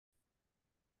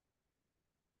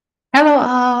Hello,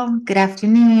 all. Good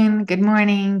afternoon, good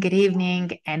morning, good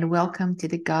evening, and welcome to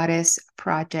the Goddess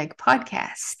Project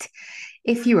podcast.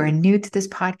 If you are new to this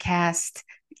podcast,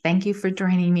 thank you for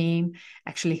joining me.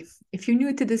 Actually, if you're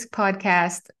new to this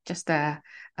podcast, just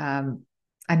um,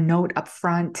 a note up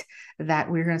front that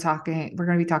we're going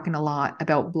to be talking a lot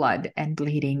about blood and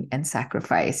bleeding and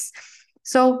sacrifice.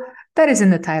 So that is in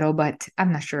the title, but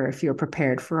I'm not sure if you're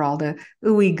prepared for all the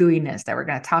ooey gooiness that we're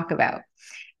going to talk about.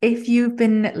 If you've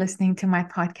been listening to my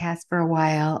podcast for a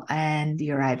while and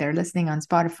you're either listening on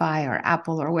Spotify or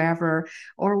Apple or wherever,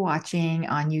 or watching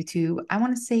on YouTube, I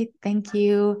want to say thank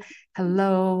you.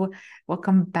 Hello,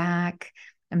 welcome back.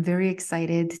 I'm very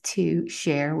excited to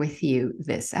share with you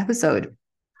this episode.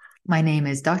 My name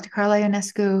is Dr. Carla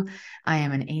Ionescu. I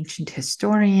am an ancient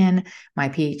historian. My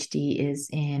PhD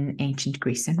is in ancient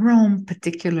Greece and Rome,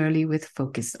 particularly with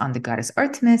focus on the goddess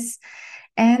Artemis.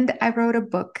 And I wrote a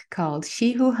book called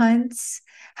She Who Hunts: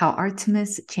 How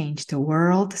Artemis Changed the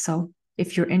World. So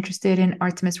if you're interested in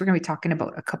Artemis, we're going to be talking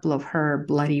about a couple of her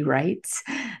bloody rites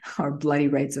or bloody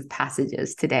rites of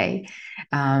passages today.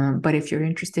 But if you're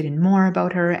interested in more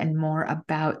about her and more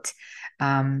about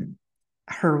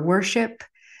her worship,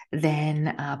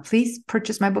 then please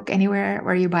purchase my book anywhere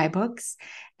where you buy books.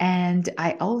 And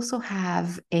I also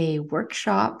have a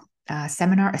workshop,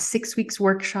 seminar, a 6 weeks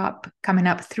workshop coming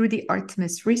up through the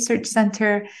Artemis Research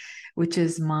Center, which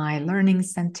is my learning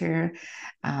center.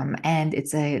 And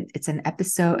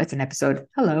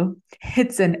hello,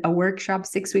 it's a workshop,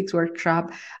 6 weeks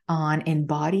workshop on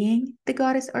embodying the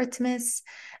goddess Artemis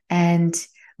and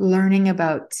learning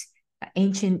about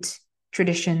ancient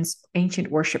traditions, ancient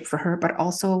worship for her, but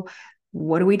also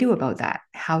what do we do about that?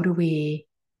 How do we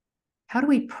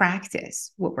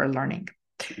practice what we're learning?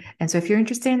 And so if you're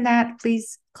interested in that,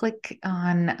 please click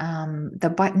on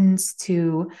the buttons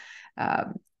to uh,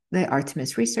 the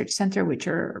Artemis Research Center, which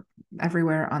are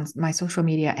everywhere on my social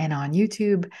media and on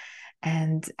YouTube.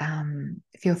 And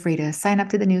feel free to sign up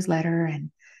to the newsletter and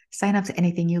sign up to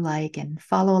anything you like and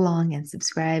follow along and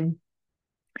subscribe.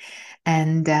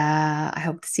 And I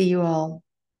hope to see you all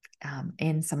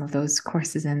in some of those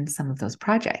courses and some of those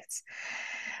projects.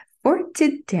 For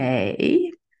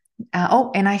today,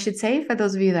 and I should say, for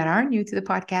those of you that are new to the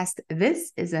podcast,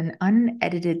 this is an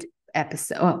unedited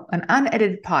episode, well, an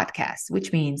unedited podcast,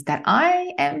 which means that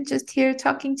I am just here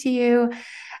talking to you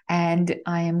and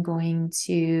I am going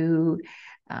to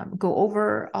go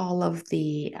over all of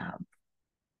the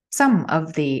some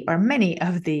of the, or many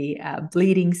of the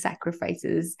bleeding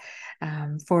sacrifices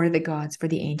for the gods, for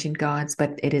the ancient gods,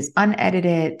 but it is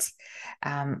unedited.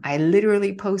 I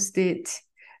literally post it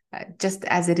just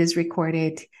as it is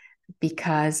recorded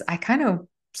because I kind of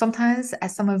sometimes,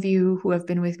 as some of you who have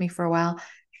been with me for a while,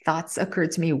 thoughts occur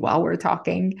to me while we're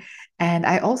talking. And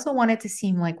I also want it to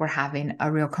seem like we're having a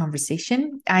real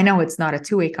conversation. I know it's not a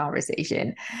two-way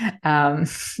conversation, um,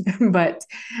 but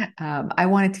I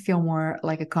want it to feel more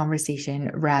like a conversation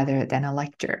rather than a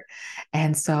lecture.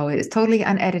 And so it is totally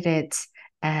unedited.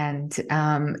 And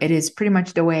it is pretty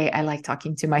much the way I like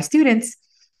talking to my students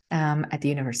at the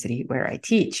university where I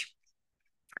teach.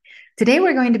 Today,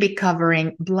 we're going to be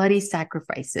covering bloody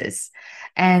sacrifices.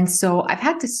 And so I've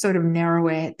had to sort of narrow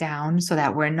it down so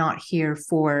that we're not here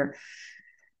for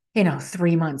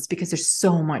 3 months because there's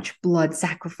so much blood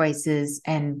sacrifices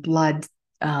and blood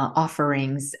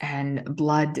offerings and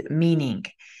blood meaning.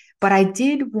 But I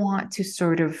did want to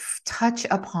sort of touch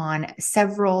upon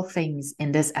several things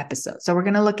in this episode. So we're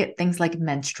going to look at things like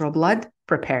menstrual blood.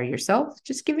 Prepare yourself,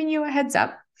 just giving you a heads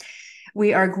up.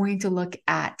 We are going to look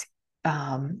at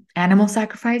animal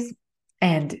sacrifice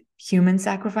and human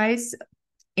sacrifice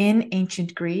in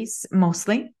ancient Greece,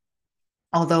 mostly,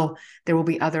 although there will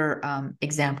be other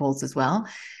examples as well.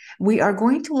 We are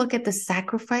going to look at the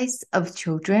sacrifice of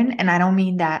children. And I don't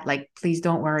mean that, like, please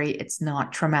don't worry, it's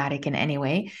not traumatic in any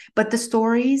way, but the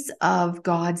stories of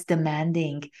gods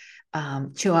demanding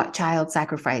child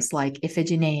sacrifice, like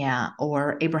Iphigenia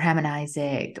or Abraham and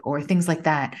Isaac, or things like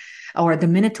that, or the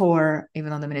Minotaur, even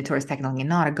though the Minotaur is technically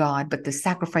not a god, but the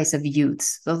sacrifice of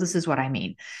youths. So, this is what I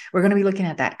mean. We're going to be looking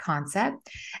at that concept.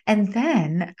 And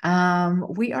then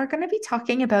we are going to be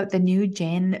talking about the new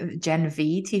Gen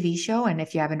V TV show. And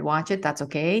if you haven't watched it, that's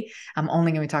okay. I'm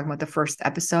only going to be talking about the first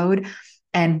episode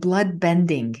and blood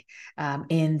bending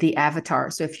in the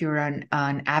Avatar. So if you're an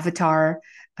Avatar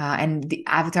and the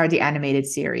Avatar, the animated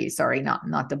series, sorry,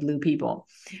 not the blue people,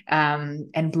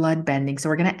 and blood bending. So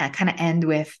we're going to kind of end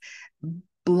with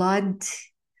blood,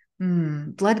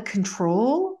 blood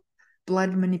control,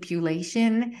 blood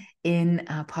manipulation in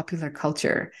popular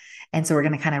culture. And so we're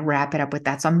going to kind of wrap it up with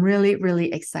that. So I'm really,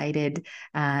 really excited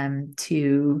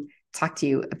to talk to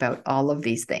you about all of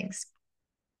these things.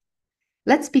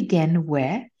 Let's begin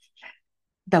with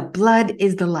the blood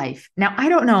is the life. Now, I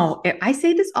don't know. I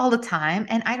say this all the time,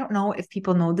 and I don't know if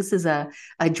people know this is a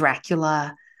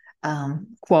Dracula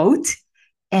quote.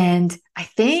 And I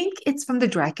think it's from the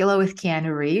Dracula with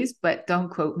Keanu Reeves, but don't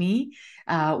quote me,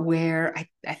 where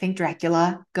I think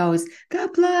Dracula goes, the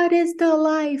blood is the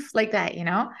life, like that, you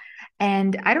know?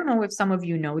 And I don't know if some of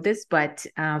you know this, but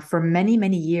for many,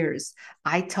 many years,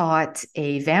 I taught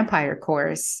a vampire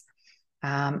course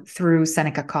through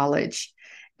Seneca College.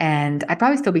 And I'd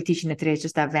probably still be teaching it today. It's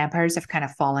just that vampires have kind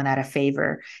of fallen out of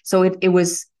favor. So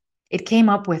it came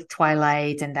up with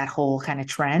Twilight and that whole kind of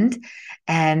trend.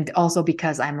 And also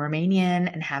because I'm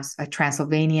Romanian and have a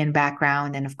Transylvanian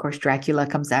background. And of course, Dracula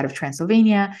comes out of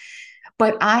Transylvania.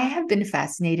 But I have been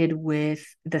fascinated with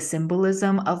the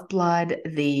symbolism of blood,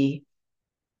 the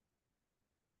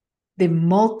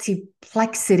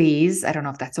multiplexities, I don't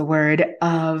know if that's a word,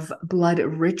 of blood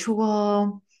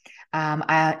ritual.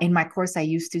 In my course, I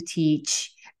used to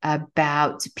teach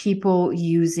about people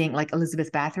using, like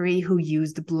Elizabeth Bathory, who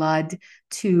used blood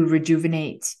to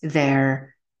rejuvenate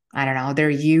I don't know, their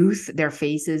youth, their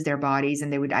faces, their bodies,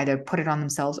 and they would either put it on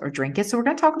themselves or drink it. So we're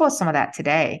going to talk about some of that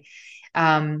today.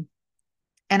 And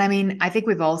I mean, I think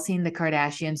we've all seen the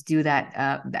Kardashians do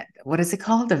that what is it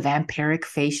called? The vampiric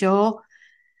facial.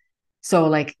 So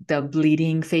like the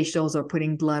bleeding facials or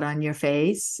putting blood on your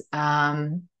face.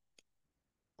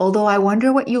 Although I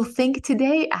wonder what you'll think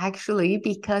today, actually,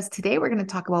 because today we're going to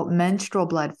talk about menstrual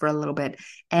blood for a little bit.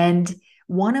 And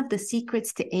one of the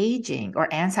secrets to aging or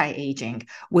anti-aging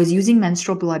was using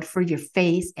menstrual blood for your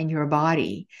face and your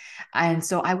body. And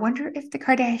so I wonder if the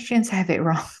Kardashians have it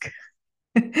wrong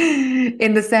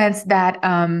in the sense that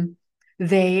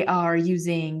they are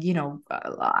using,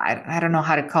 I don't know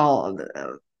how to call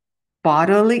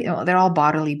bodily, they're all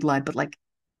bodily blood, but like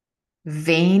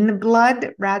vein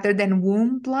blood rather than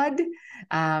womb blood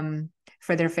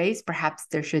for their face. Perhaps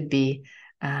there should be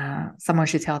someone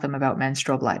should tell them about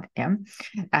menstrual blood. Yeah.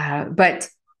 But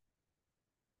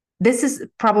this is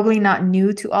probably not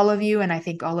new to all of you. And I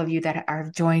think all of you that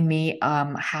have joined me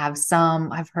have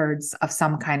heard of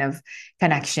some kind of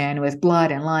connection with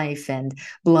blood and life and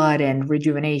blood and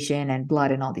rejuvenation and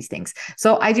blood and all these things.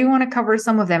 So I do want to cover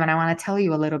some of them. And I want to tell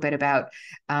you a little bit about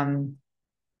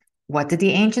what did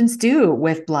the ancients do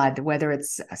with blood, whether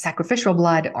it's sacrificial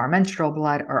blood or menstrual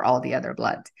blood or all the other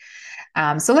blood.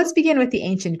 So let's begin with the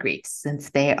ancient Greeks,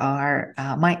 since they are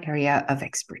my area of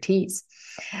expertise.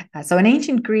 So in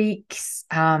ancient Greeks,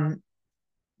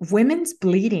 women's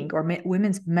bleeding or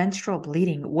women's menstrual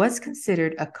bleeding was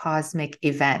considered a cosmic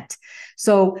event.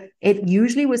 So it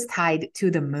usually was tied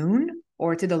to the moon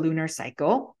or to the lunar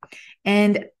cycle.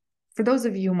 And for those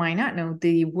of you who might not know,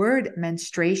 the word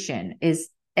menstruation is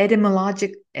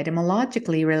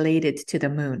etymologically related to the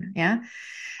moon. Yeah.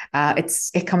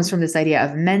 It comes from this idea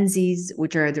of menses,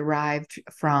 which are derived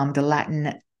from the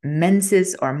Latin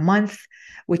mensis or month,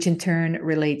 which in turn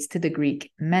relates to the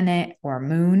Greek mene or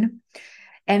moon.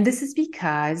 And this is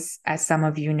because, as some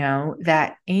of you know,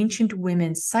 that ancient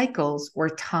women's cycles were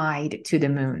tied to the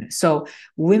moon. So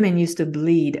women used to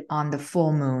bleed on the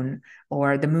full moon,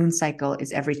 or the moon cycle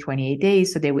is every 28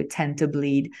 days. So they would tend to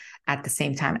bleed at the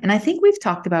same time. And I think we've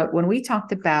talked about, when we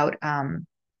talked about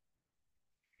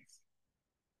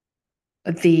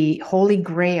the Holy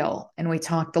Grail, and we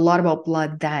talked a lot about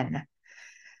blood then,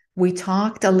 we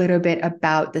talked a little bit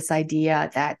about this idea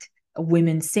that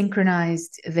women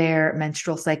synchronized their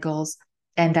menstrual cycles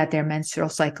and that their menstrual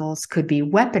cycles could be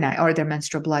weaponized, or their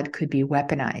menstrual blood could be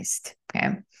weaponized.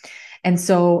 Okay. And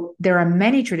so there are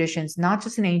many traditions, not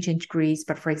just in ancient Greece,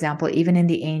 but for example, even in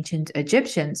the ancient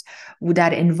Egyptians,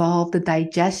 that involve the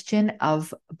digestion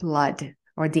of blood,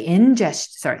 or the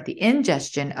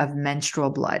ingestion of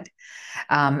menstrual blood.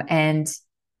 And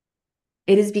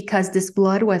it is because this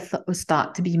blood was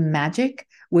thought to be magic.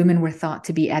 Women were thought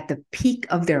to be at the peak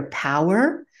of their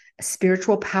power,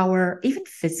 spiritual power, even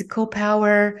physical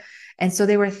power. And so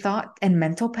they were thought, and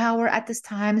mental power at this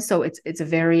time. So it's a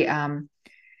very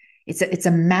it's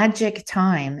a magic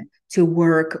time to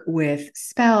work with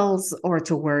spells or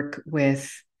to work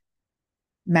with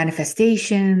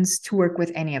manifestations, to work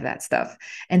with any of that stuff.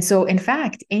 And so in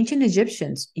fact, ancient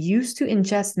Egyptians used to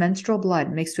ingest menstrual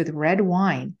blood mixed with red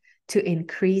wine to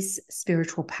increase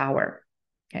spiritual power.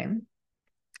 Okay.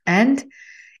 And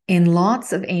in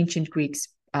lots of ancient Greeks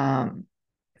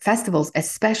festivals,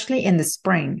 especially in the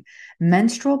spring,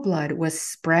 menstrual blood was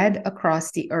spread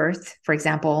across the earth. For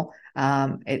example,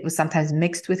 it was sometimes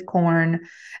mixed with corn,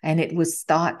 and it was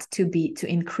thought to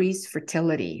increase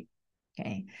fertility.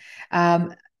 Okay.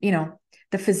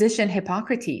 The physician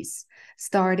Hippocrates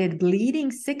started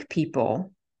bleeding sick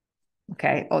people.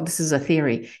 Okay. Oh, this is a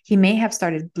theory. He may have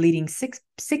started bleeding sick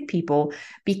people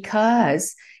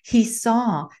because he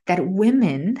saw that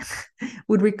women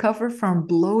would recover from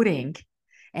bloating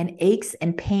and aches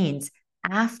and pains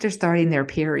after starting their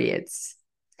periods.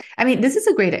 I mean, this is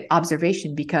a great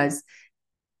observation because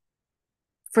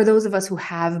for those of us who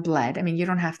have bled, I mean, you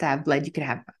don't have to have bled. You could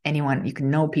have anyone, you can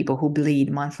know people who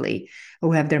bleed monthly,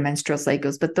 who have their menstrual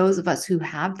cycles. But those of us who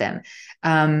have them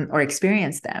or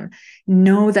experience them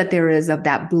know that there is of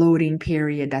that bloating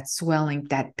period, that swelling,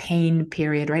 that pain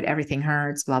period, right? Everything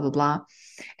hurts, blah, blah, blah.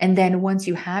 And then once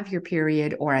you have your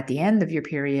period or at the end of your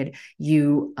period,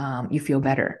 you feel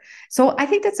better. So I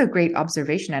think that's a great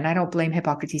observation. And I don't blame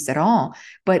Hippocrates at all.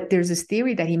 But there's this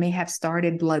theory that he may have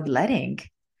started bloodletting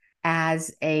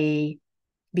as a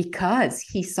because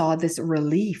he saw this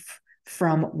relief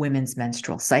from women's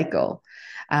menstrual cycle.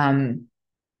 There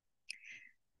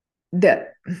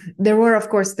were, of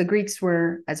course, the Greeks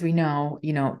were, as we know,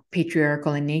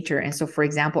 patriarchal in nature. And so, for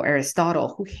example,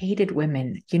 Aristotle, who hated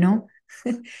women,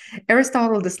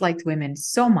 Aristotle disliked women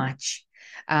so much.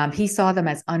 He saw them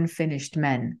as unfinished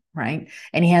men, right?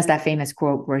 And he has that famous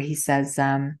quote where he says,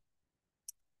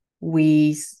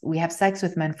 we have sex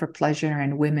with men for pleasure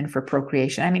and women for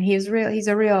procreation. I mean,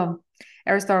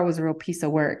 Aristotle was a real piece of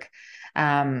work.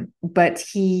 But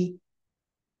he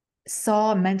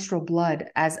saw menstrual blood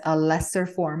as a lesser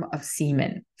form of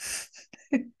semen,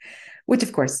 which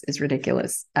of course is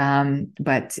ridiculous.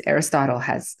 But Aristotle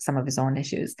has some of his own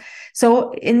issues.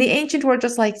 So in the ancient world,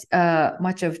 just like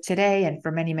much of today and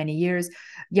for many, many years,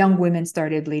 young women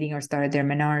started bleeding or started their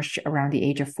menarche around the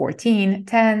age of 14,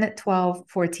 10, 12,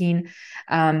 14.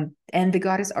 And the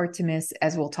goddess Artemis,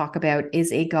 as we'll talk about,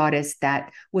 is a goddess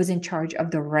that was in charge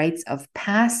of the rites of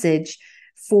passage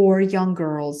for young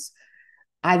girls,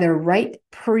 either right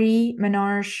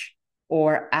pre-menarche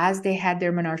or as they had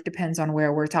their menarche, depends on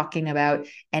where we're talking about,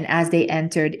 and as they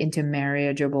entered into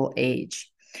marriageable age.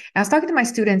 I was talking to my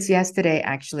students yesterday,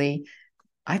 actually,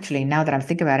 now that I'm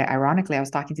thinking about it, ironically, I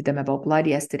was talking to them about blood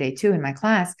yesterday too in my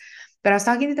class, but I was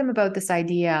talking to them about this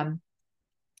idea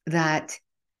that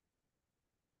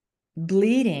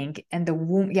bleeding and the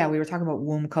womb, we were talking about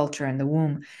womb culture and the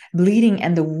womb. Bleeding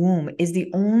and the womb is the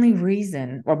only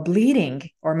reason, or bleeding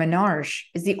or menarche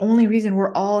is the only reason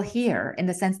we're all here, in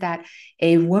the sense that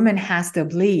a woman has to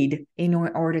bleed in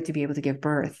order to be able to give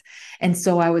birth. And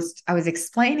so I was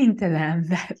explaining to them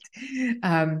that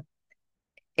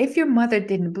if your mother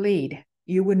didn't bleed,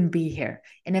 you wouldn't be here.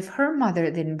 And if her mother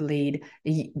didn't bleed,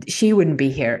 she wouldn't be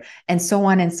here. And so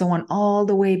on, all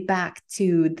the way back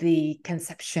to the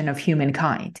conception of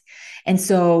humankind. And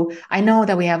so I know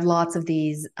that we have lots of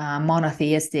these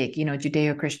monotheistic,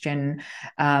 Judeo-Christian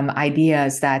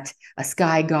ideas that a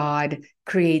sky god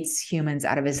creates humans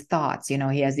out of his thoughts. He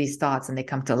has these thoughts and they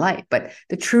come to life. But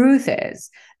the truth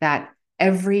is that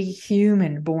every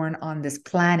human born on this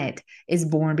planet is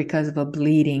born because of a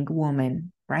bleeding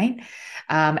woman, right?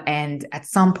 And at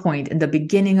some point in the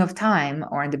beginning of time,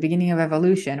 or in the beginning of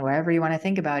evolution, wherever you want to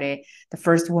think about it, the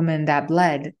first woman that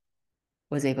bled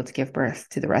was able to give birth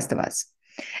to the rest of us.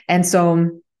 And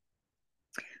so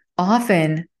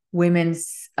often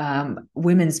women's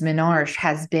menarche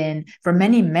has been, for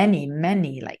many, many,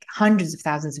 many, like hundreds of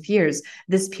thousands of years,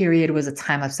 this period was a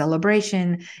time of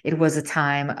celebration. It was a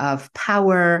time of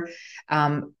power.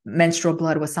 Menstrual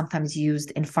blood was sometimes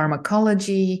used in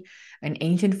pharmacology, in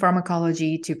ancient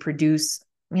pharmacology, to produce,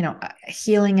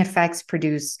 healing effects,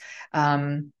 produce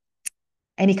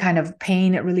any kind of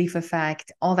pain relief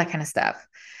effect, all that kind of stuff.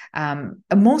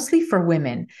 Mostly for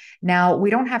women. Now,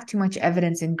 we don't have too much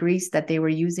evidence in Greece that they were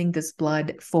using this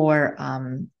blood for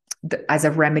as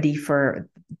a remedy for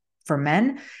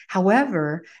men.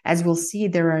 However, as we'll see,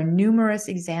 there are numerous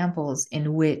examples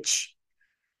in which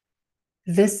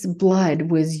this blood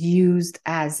was used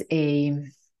as a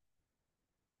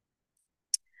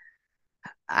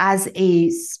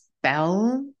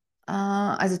spell,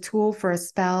 as a tool for a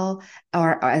spell,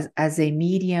 or as a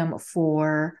medium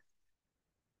for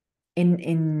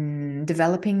in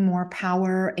developing more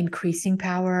power, increasing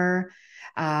power,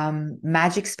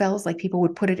 magic spells, like people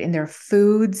would put it in their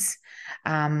foods,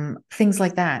 things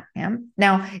like that. Yeah.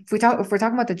 Now, if we're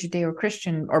talking about the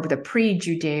Judeo-Christian, or the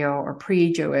pre-Judeo or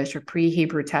pre-Jewish or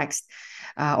pre-Hebrew text,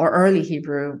 or early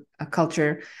Hebrew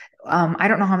culture, I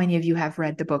don't know how many of you have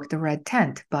read the book The Red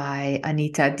Tent by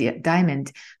Anita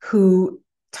Diamond, who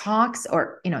talks,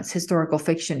 or it's historical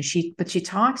fiction. But she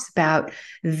talks about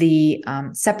the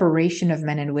separation of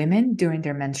men and women during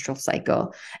their menstrual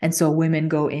cycle, and so women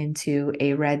go into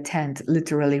a red tent,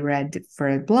 literally red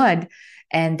for blood,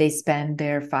 and they spend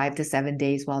their 5 to 7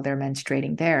 days while they're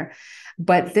menstruating there.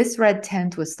 But this red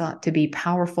tent was thought to be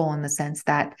powerful in the sense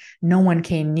that no one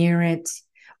came near it.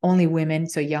 Only women,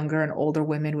 so younger and older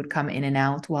women, would come in and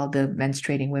out, while the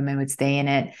menstruating women would stay in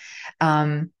it.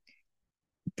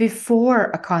 Before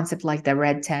a concept like the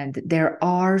red tent, there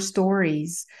are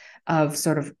stories of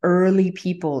sort of early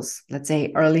peoples, let's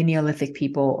say early Neolithic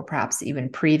people, or perhaps even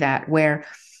pre that, where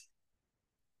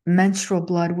menstrual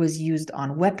blood was used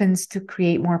on weapons to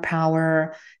create more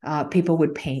power. People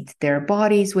would paint their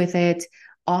bodies with it.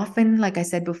 Often, like I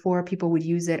said before, people would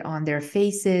use it on their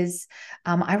faces.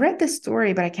 I read this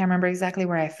story, but I can't remember exactly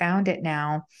where I found it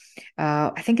now.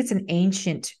 I think it's an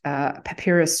ancient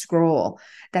papyrus scroll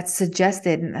that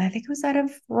suggested, and I think it was out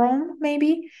of Rome,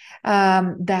 maybe,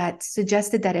 that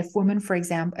suggested that if women, for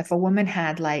example, if a woman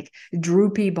had like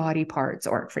droopy body parts,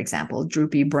 or for example,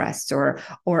 droopy breasts, or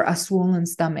a swollen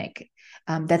stomach,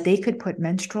 that they could put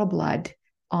menstrual blood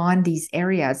on these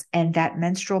areas, and that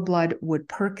menstrual blood would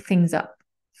perk things up.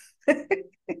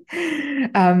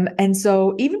 And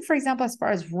so, even for example, as far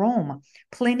as Rome,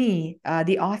 Pliny,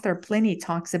 the author Pliny,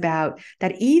 talks about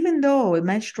that even though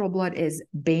menstrual blood is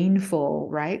baneful,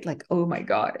 right? Like, oh my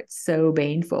God, it's so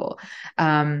baneful.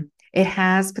 It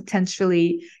has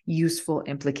potentially useful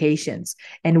implications.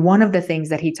 And one of the things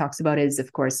that he talks about is,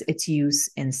 of course, its use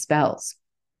in spells.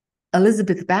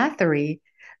 Elizabeth Bathory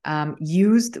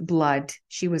used blood.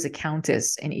 She was a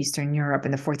countess in Eastern Europe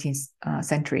in the 14th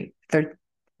century, 14th,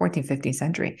 15th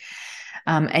century.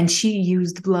 And she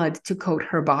used blood to coat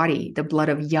her body, the blood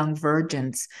of young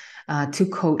virgins, to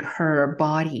coat her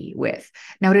body with.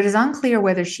 Now, it is unclear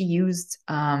whether she used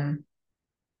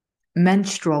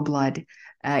menstrual blood.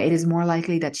 It is more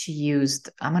likely that she used,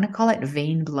 I'm going to call it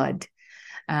vein blood,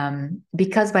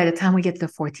 because by the time we get to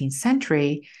the 14th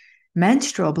century,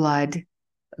 menstrual blood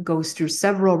goes through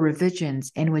several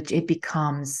revisions in which it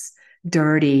becomes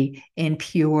dirty,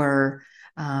 impure,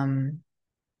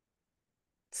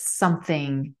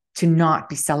 something to not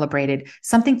be celebrated,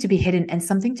 something to be hidden, and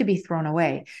something to be thrown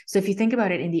away. So if you think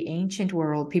about it, in the ancient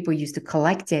world, people used to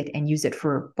collect it and use it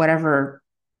for whatever,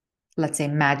 let's say,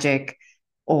 magic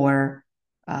or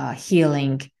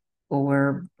healing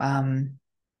or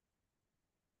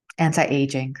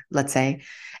anti-aging, let's say.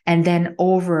 And then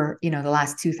over, the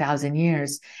last 2000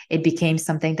 years, it became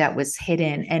something that was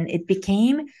hidden, and it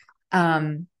became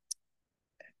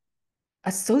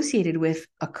associated with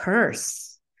a curse.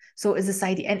 So is this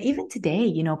idea, and even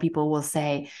today, people will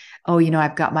say, oh,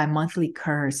 I've got my monthly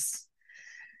curse.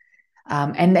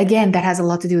 And again, that has a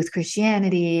lot to do with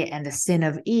Christianity and the sin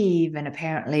of Eve. And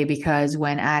apparently, because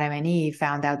when Adam and Eve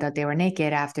found out that they were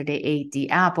naked after they ate the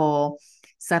apple,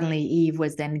 suddenly Eve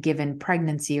was then given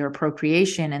pregnancy or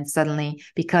procreation. And suddenly,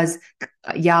 because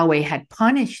Yahweh had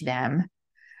punished them,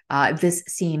 this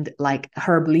seemed like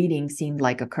her bleeding seemed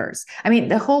like a curse. I mean,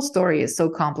 the whole story is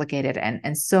so complicated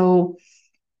and so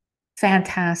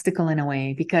fantastical in a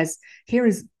way, because here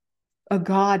is a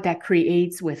God that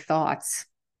creates with thoughts,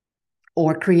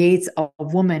 or creates a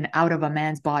woman out of a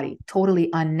man's body totally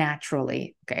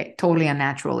unnaturally, okay, totally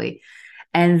unnaturally,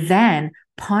 and then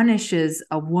punishes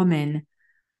a woman,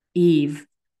 Eve,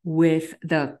 with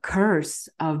the curse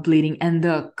of bleeding and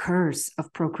the curse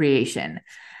of procreation.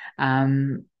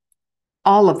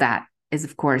 All of that is,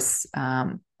 of course,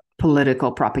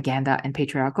 political propaganda and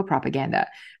patriarchal propaganda.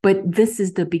 But this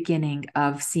is the beginning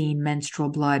of seeing menstrual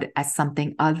blood as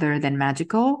something other than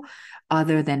magical,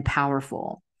 other than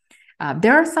powerful.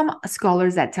 There are some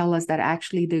scholars that tell us that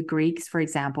actually the Greeks, for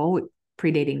example,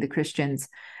 predating the Christians,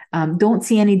 didn't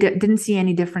see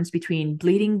any difference between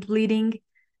bleeding,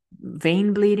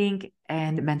 vein bleeding,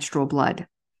 and menstrual blood.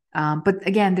 But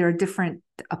again, there are different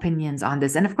opinions on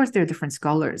this. And of course, there are different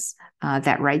scholars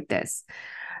that write this.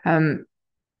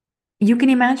 You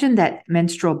can imagine that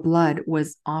menstrual blood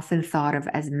was often thought of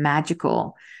as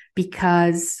magical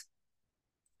because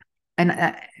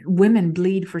women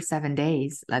bleed for 7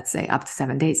 days, let's say up to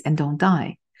 7 days, and don't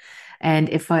die. And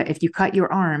if you cut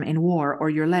your arm in war, or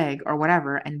your leg or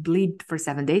whatever, and bleed for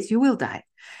 7 days, you will die.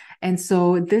 And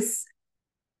so this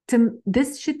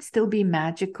should still be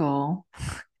magical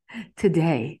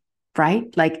today,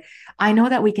 right? Like, I know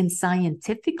that we can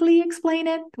scientifically explain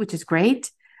it, which is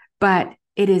great, but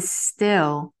it is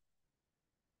still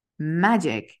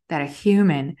magic that a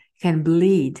human can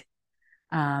bleed,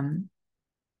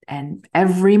 and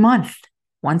every month,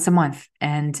 once a month,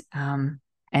 and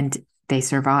they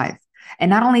survive. And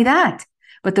not only that,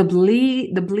 But the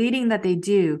bleeding that they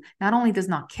do not only does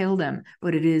not kill them,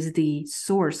 but it is the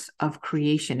source of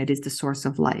creation. It is the source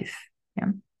of life.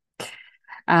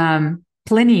 Yeah.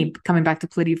 Pliny, coming back to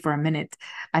Pliny for a minute,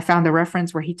 I found a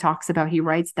reference where he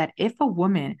writes that if a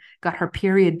woman got her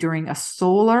period during a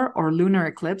solar or lunar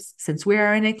eclipse, since we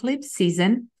are in eclipse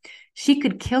season, she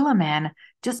could kill a man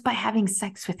just by having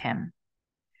sex with him.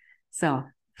 So,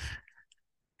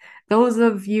 those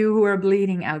of you who are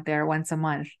bleeding out there once a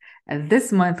month,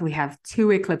 this month we have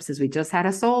 2 eclipses. We just had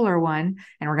a solar one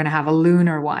and we're going to have a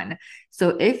lunar one. So,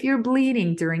 if you're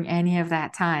bleeding during any of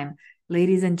that time,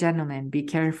 ladies and gentlemen, be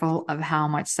careful of how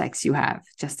much sex you have,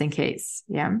 just in case.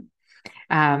 Yeah.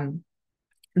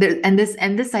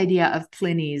 This idea of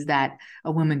Pliny's that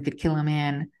a woman could kill a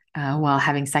man while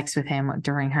having sex with him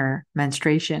during her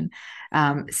menstruation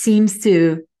seems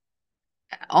to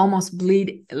almost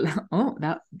bleed. Oh,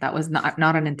 that was not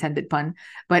an intended pun,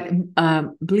 but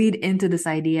bleed into this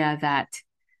idea that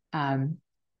um,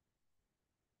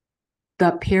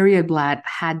 the period blood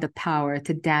had the power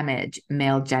to damage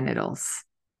male genitals.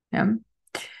 Yeah.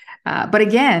 But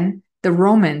again, the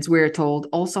Romans, we're told,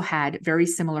 also had very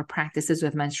similar practices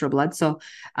with menstrual blood. So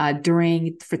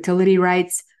during fertility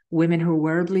rites, women who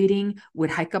were bleeding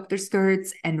would hike up their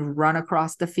skirts and run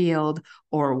across the field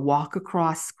or walk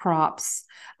across crops.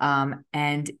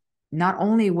 And not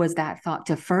only was that thought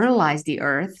to fertilize the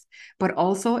earth, but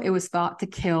also it was thought to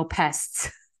kill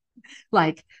pests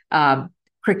like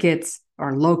crickets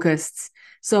or locusts.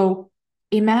 So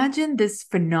imagine this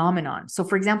phenomenon. So,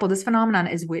 for example, this phenomenon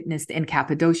is witnessed in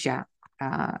Cappadocia,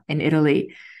 in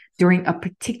Italy, during a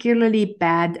particularly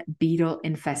bad beetle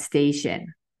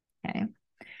infestation. Okay.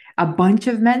 A bunch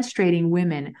of menstruating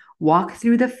women walk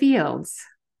through the fields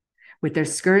with their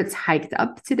skirts hiked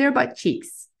up to their butt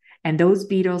cheeks, and those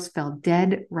beetles fell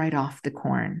dead right off the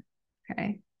corn.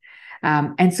 Okay.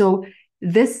 And so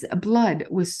this blood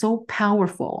was so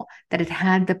powerful that it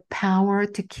had the power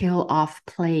to kill off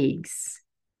plagues.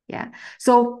 Yeah.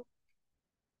 So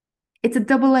it's a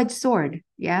double-edged sword.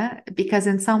 Yeah. Because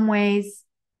in some ways,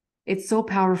 it's so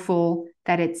powerful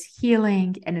that it's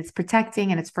healing and it's protecting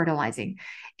and it's fertilizing.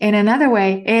 In another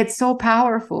way, it's so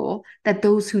powerful that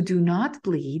those who do not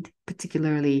bleed,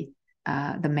 particularly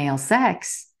the male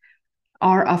sex,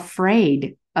 are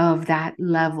afraid of that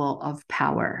level of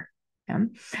power. Yeah?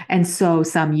 And so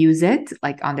some use it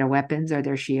like on their weapons or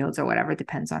their shields or whatever,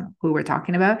 depends on who we're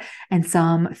talking about, and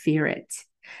some fear it.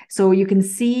 So you can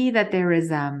see that there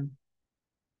is and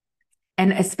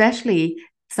especially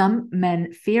some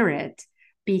men fear it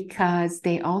because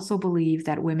they also believe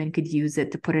that women could use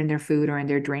it to put in their food or in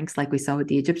their drinks, like we saw with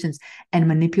the Egyptians, and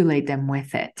manipulate them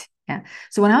with it. Yeah.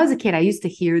 So when I was a kid, I used to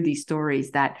hear these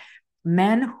stories that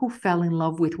men who fell in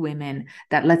love with women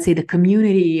that, let's say, the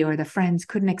community or the friends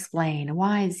couldn't explain,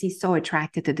 why is he so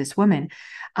attracted to this woman?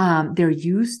 There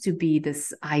used to be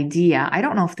this idea, I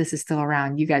don't know if this is still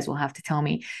around, you guys will have to tell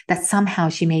me, that somehow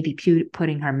she may be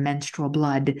putting her menstrual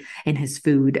blood in his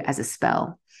food as a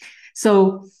spell.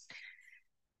 So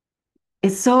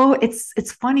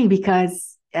it's funny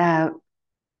because it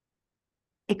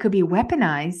could be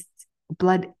weaponized.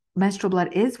 Menstrual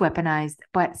blood is weaponized,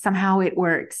 but somehow it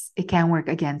works. It can work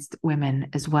against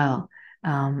women as well.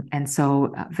 And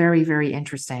so very, very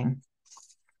interesting.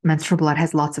 Menstrual blood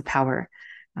has lots of power,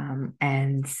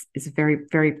 and is a very,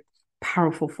 very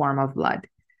powerful form of blood.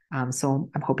 So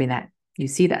I'm hoping that you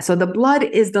see that. So the blood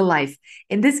is the life.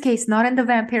 In this case, not in the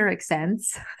vampiric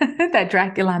sense that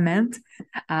Dracula meant,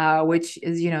 which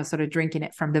is, sort of drinking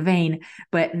it from the vein,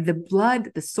 but the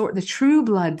blood, the true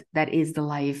blood that is the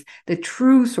life, the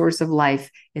true source of life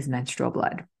is menstrual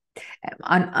blood.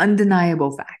 An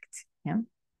undeniable fact. Yeah.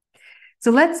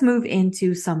 So let's move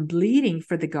into some bleeding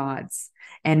for the gods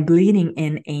and bleeding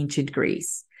in ancient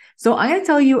Greece. So I'm going to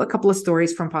tell you a couple of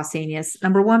stories from Pausanias.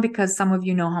 Number one, because some of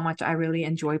you know how much I really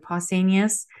enjoy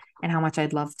Pausanias and how much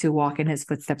I'd love to walk in his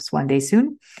footsteps one day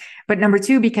soon. But number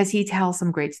two, because he tells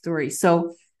some great stories.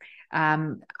 So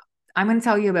I'm going to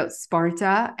tell you about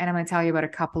Sparta, and I'm going to tell you about a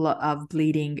couple of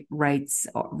bleeding rites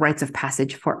of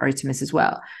passage for Artemis as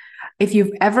well. If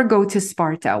you've ever go to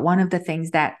Sparta, one of the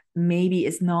things that maybe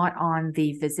is not on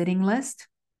the visiting list,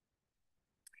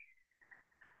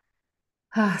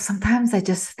 sometimes I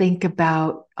just think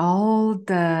about all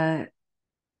the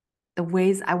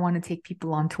ways I want to take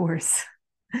people on tours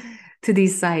to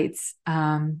these sites.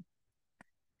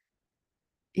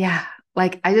 Yeah,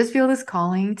 like I just feel this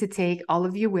calling to take all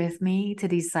of you with me to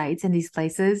these sites and these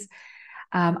places.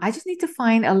 I just need to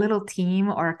find a little team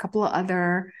or a couple of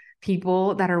other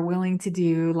people that are willing to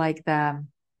do like the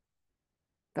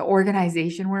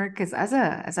organization work. Because as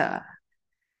a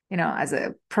as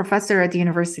a professor at the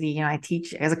university, I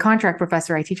teach as a contract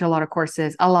professor, I teach a lot of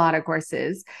courses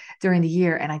during the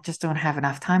year, and I just don't have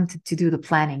enough time to do the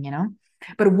planning.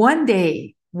 But one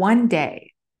day,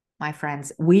 my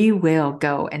friends, we will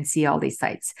go and see all these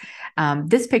sites.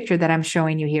 This picture that I'm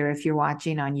showing you here, if you're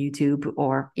watching on YouTube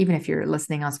or even if you're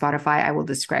listening on Spotify, I will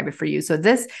describe it for you. So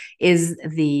this is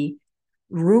the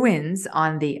ruins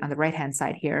on the right-hand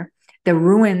side here, the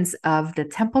ruins of the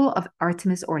Temple of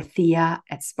Artemis Orthia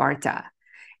at Sparta.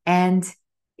 And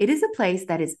it is a place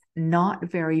that is not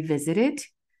very visited.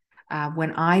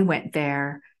 When I went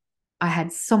there, I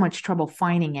had so much trouble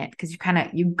finding it because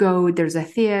you go, there's a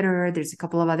theater, there's a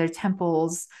couple of other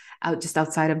temples just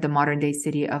outside of the modern day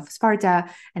city of Sparta.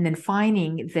 And then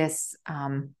finding this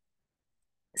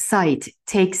site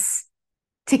takes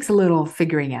a little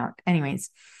figuring out. Anyways,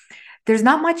 there's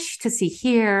not much to see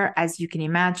here. As you can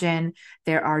imagine,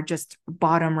 there are just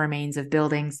bottom remains of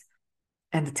buildings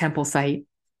and the temple site.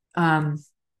 But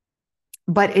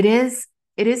it is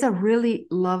a really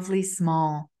lovely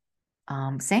small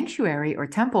sanctuary or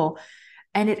temple,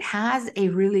 and it has a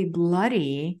really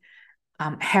bloody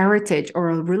heritage or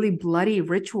a really bloody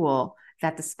ritual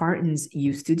that the Spartans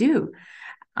used to do.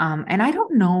 And I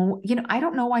don't know, I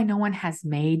don't know why no one has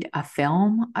made a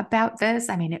film about this.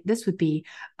 I mean, this would be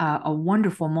a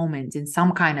wonderful moment in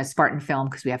some kind of Spartan film,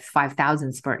 because we have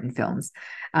 5,000 Spartan films,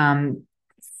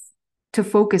 to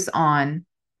focus on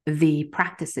the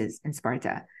practices in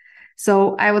Sparta.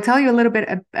 So I will tell you a little bit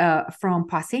from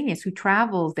Pausanias, who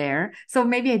traveled there. So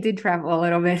maybe I did travel a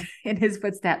little bit in his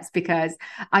footsteps, because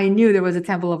I knew there was a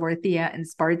temple of Orthia in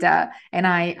Sparta. And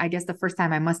I guess the first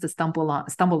time I must have stumbled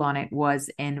on it was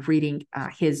in reading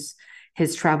his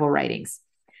travel writings.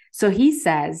 So he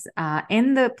says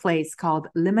in the place called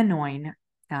Limanoin,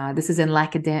 this is in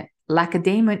Lacedaemon.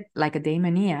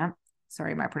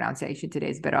 Sorry, my pronunciation today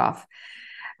is a bit off.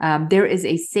 There is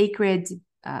a sacred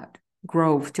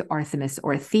grove to Artemis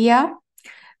Orthia.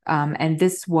 And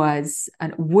this was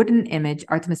a wooden image.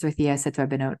 Artemis Orthia is said to have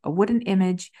been a wooden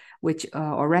image, which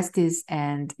Orestes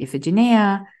and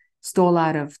Iphigenia stole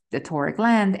out of the Tauric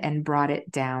land and brought it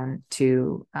down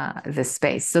to this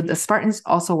space. So the Spartans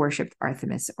also worshipped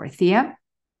Artemis Orthia.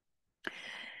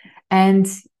 And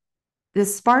the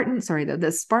Spartan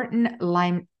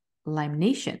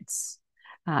Limnations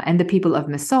and the people of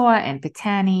Messoa and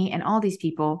Pitani and all these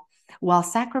people, while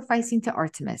sacrificing to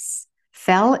Artemis,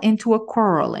 fell into a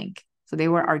quarreling. So they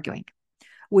were arguing,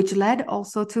 which led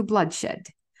also to bloodshed.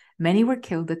 Many were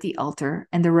killed at the altar,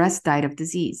 and the rest died of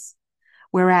disease.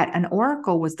 Whereat an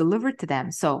oracle was delivered to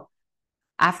them. So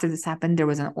after this happened, there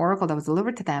was an oracle that was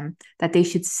delivered to them that they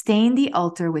should stain the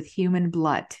altar with human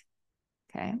blood.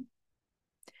 Okay.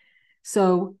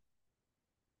 So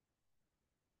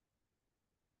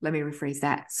let me rephrase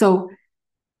that. So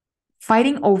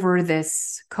fighting over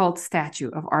this cult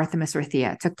statue of Artemis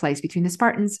Orthia took place between the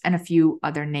Spartans and a few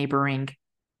other neighboring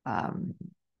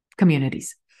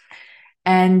communities.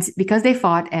 And because they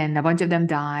fought and a bunch of them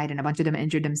died and a bunch of them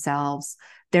injured themselves,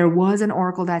 there was an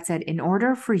oracle that said, in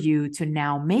order for you to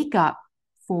now make up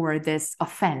for this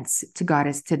offense to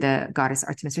the goddess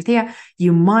Artemis Orthia,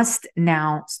 you must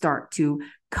now start to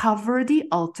cover the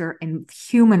altar in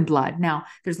human blood. Now,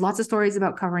 there's lots of stories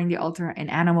about covering the altar in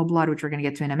animal blood, which we're going to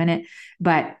get to in a minute,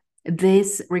 but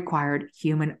this required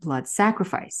human blood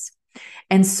sacrifice.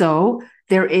 And so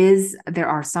there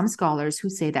are some scholars who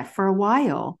say that for a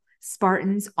while,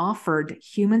 Spartans offered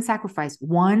human sacrifice.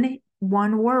 One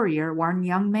warrior, one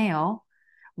young male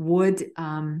would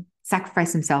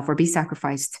sacrifice himself or be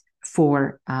sacrificed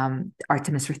for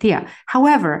Artemis Orthia.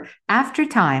 However, after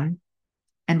time,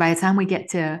 and by the time we get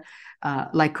to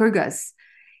Lycurgus,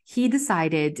 he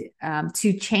decided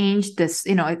to change this,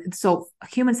 so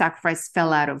human sacrifice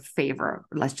fell out of favor,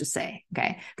 let's just say,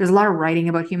 okay? There's a lot of writing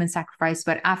about human sacrifice,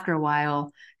 but after a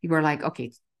while, people were like,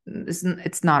 okay,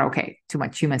 it's not okay, too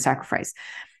much human sacrifice.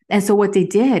 And so what they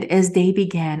did is they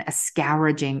began a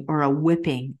scourging or a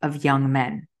whipping of young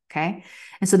men, okay?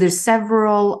 And so there's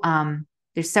several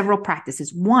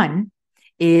practices. One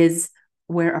is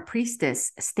where a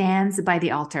priestess stands by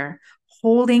the altar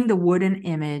holding the wooden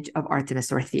image of Artemis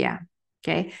Orthia.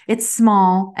 Okay. It's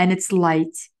small and it's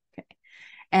light. Okay.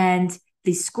 And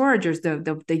the scourgers,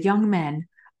 the young men,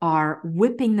 are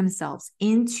whipping themselves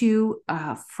into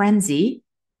a frenzy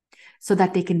so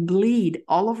that they can bleed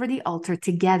all over the altar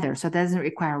together. So it doesn't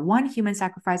require one human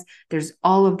sacrifice. There's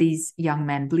all of these young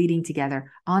men bleeding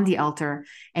together on the altar.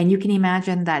 And you can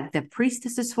imagine that the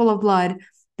priestess is full of blood,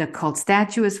 the cult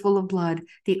statue is full of blood,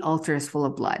 the altar is full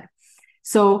of blood.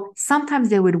 So sometimes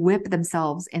they would whip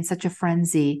themselves in such a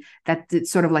frenzy that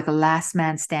it's sort of like a last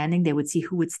man standing. They would see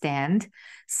who would stand.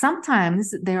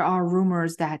 Sometimes there are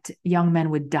rumors that young men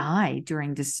would die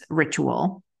during this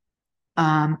ritual.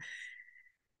 Um,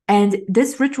 and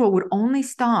this ritual would only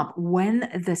stop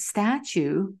when the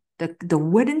statue, the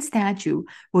wooden statue,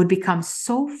 would become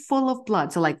so full of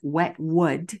blood. So, like wet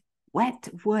wood,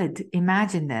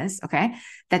 imagine this, okay,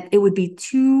 that it would be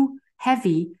too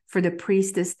heavy for the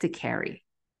priestess to carry.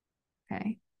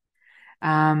 Okay.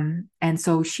 And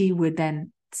so she would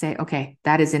then say, okay,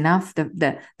 that is enough.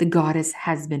 The goddess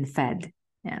has been fed.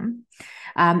 Yeah.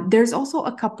 There's also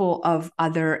a couple of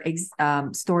other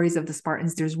stories of the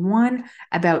Spartans. There's one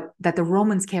about that the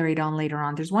Romans carried on later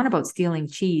on. There's one about stealing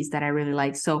cheese that I really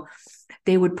like. So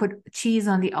they would put cheese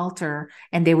on the altar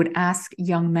and they would ask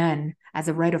young men as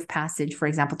a rite of passage, for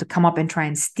example, to come up and try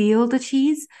and steal the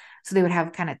cheese. So they would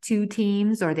have kind of two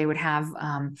teams, or they would have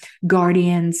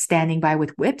guardians standing by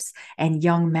with whips, and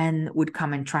young men would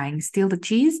come and try and steal the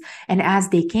cheese. And as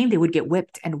they came, they would get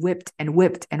whipped and whipped and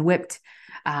whipped and whipped.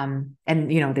 And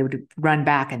they would run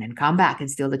back and then come back and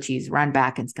steal the cheese, run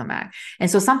back and come back. And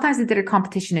so sometimes they did a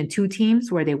competition in two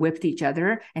teams where they whipped each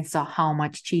other and saw how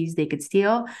much cheese they could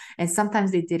steal. And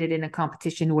sometimes they did it in a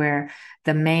competition where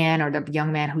the man or the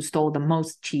young man who stole the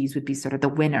most cheese would be sort of the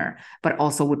winner, but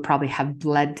also would probably have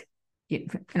bled,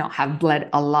 have bled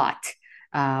a lot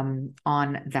on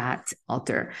that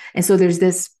altar. And so there's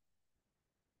this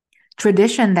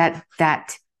tradition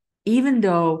that even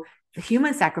though the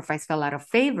human sacrifice fell out of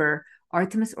favor,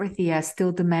 Artemis Orthia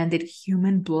still demanded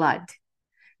human blood.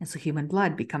 And so human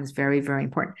blood becomes very, very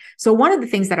important. So one of the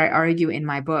things that I argue in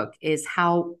my book is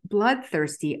how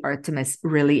bloodthirsty Artemis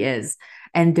really is.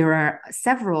 And there are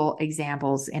several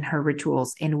examples in her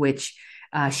rituals in which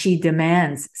she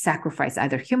demands sacrifice,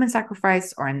 either human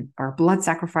sacrifice or blood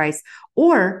sacrifice,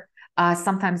 or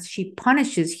sometimes she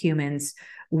punishes humans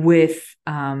with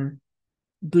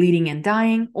bleeding and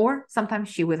dying, or sometimes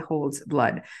she withholds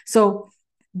blood. So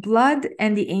blood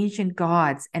and the ancient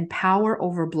gods and power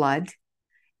over blood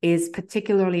is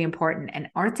particularly important. And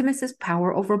Artemis's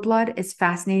power over blood is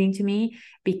fascinating to me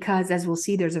because, as we'll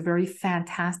see, there's a very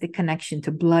fantastic connection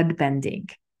to blood bending.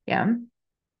 Yeah.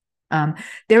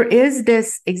 There is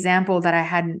this example that I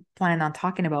hadn't planned on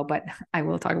talking about, but I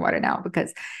will talk about it now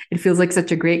because it feels like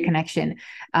such a great connection.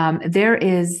 There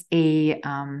is a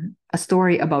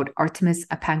story about Artemis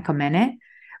Apankomene,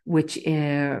 which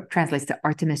translates to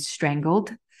Artemis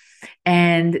strangled.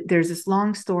 And there's this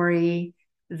long story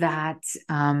that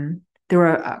there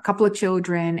were a couple of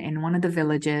children in one of the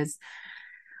villages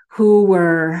who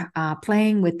were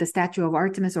playing with the statue of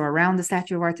Artemis or around the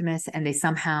statue of Artemis, and they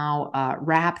somehow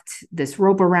wrapped this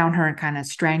rope around her and kind of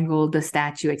strangled the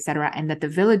statue, etc. And that the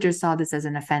villagers saw this as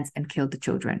an offense and killed the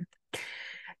children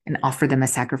and offered them a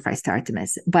sacrifice to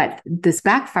Artemis. But this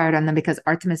backfired on them because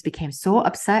Artemis became so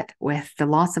upset with the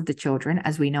loss of the children,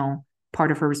 as we know,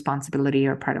 part of her responsibility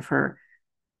or part of her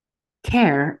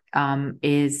care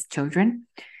is children,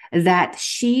 that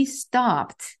she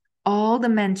stopped all the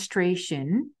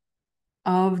menstruation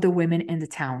of the women in the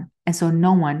town. And so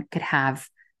no one could have,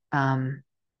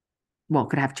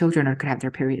 could have children or could have their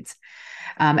periods.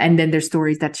 And then there's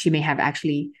stories that she may have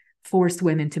actually forced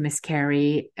women to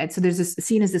miscarry. And so there's this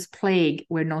seen as this plague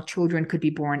where no children could be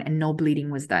born and no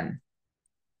bleeding was done.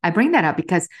 I bring that up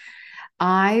because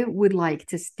I would like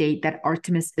to state that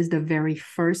Artemis is the very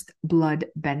first blood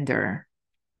bender.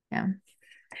 Yeah.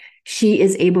 She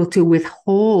is able to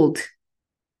withhold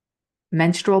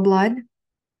menstrual blood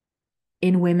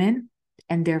in women,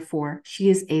 and therefore she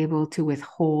is able to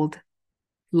withhold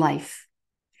life.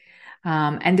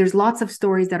 And there's lots of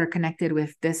stories that are connected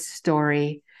with this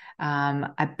story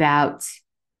about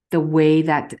the way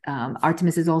that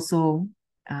Artemis is also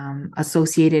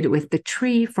associated with the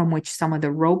tree from which some of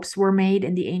the ropes were made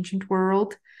in the ancient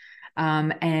world.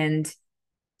 And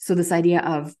so this idea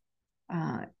of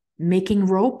making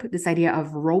rope, this idea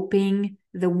of roping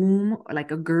the womb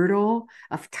like a girdle,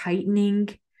 of tightening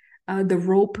the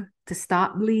rope to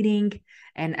stop bleeding.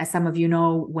 And as some of you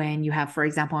know, when you have, for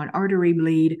example, an artery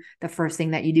bleed, the first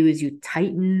thing that you do is you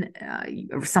tighten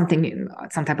some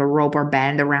type of rope or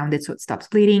band around it so it stops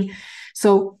bleeding.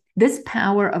 So this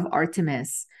power of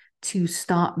Artemis to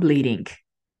stop bleeding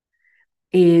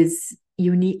is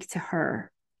unique to her.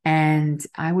 And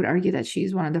I would argue that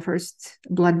she's one of the first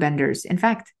bloodbenders. In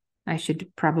fact, I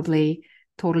should probably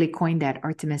totally coin that,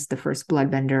 Artemis, the first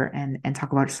bloodbender, and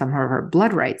talk about some of her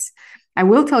blood rites. I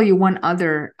will tell you one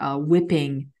other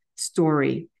whipping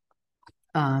story,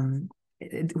 a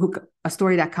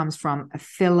story that comes from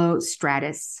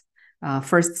Philostratus,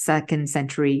 1st, 2nd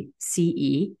century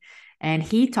CE. And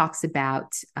he talks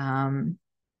about,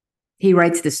 he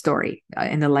writes the story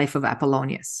in the life of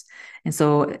Apollonius. And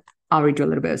so I'll read you a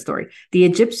little bit of the story. The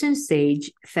Egyptian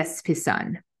sage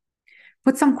Thespison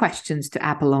put some questions to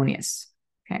Apollonius,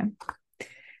 okay,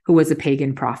 who was a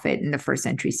pagan prophet in the first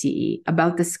century CE,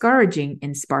 about the scourging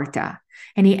in Sparta.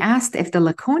 And he asked if the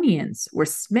Laconians were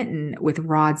smitten with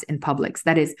rods in public.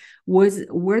 That is, were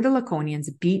the Laconians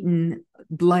beaten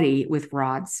bloody with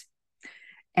rods?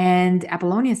 And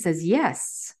Apollonius says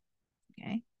yes.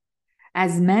 Okay.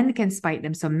 As men can spite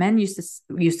them, so men used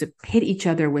to hit each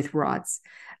other with rods.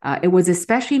 It was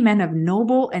especially men of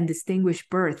noble and distinguished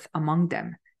birth among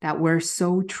them that were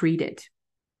so treated.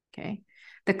 Okay.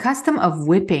 The custom of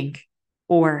whipping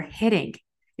or hitting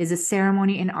is a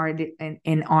ceremony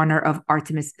in honor of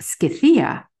Artemis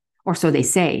Scythia, or so they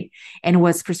say, and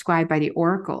was prescribed by the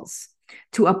oracles.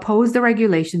 To oppose the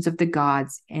regulations of the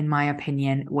gods, in my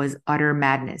opinion, was utter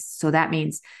madness. So that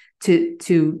means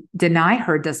to deny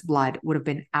her thus blood would have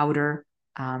been outer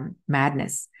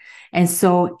madness. And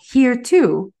so here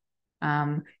too,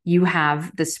 you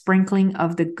have the sprinkling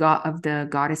of the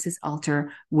goddess's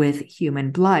altar with human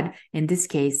blood. In this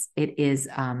case, it is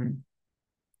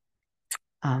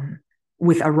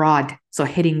with a rod, so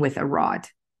hitting with a rod.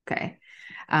 Okay,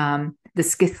 the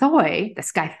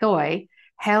scythoi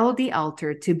held the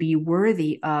altar to be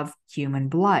worthy of human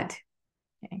blood.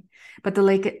 Okay, but the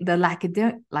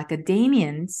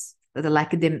Lacedaemonians,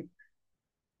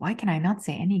 why can I not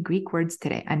say any Greek words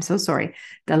today? I'm so sorry.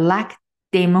 The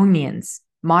Lacedaemonians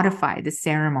modified the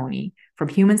ceremony from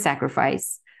human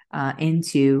sacrifice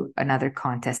into another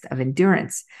contest of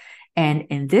endurance. And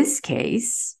in this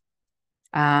case,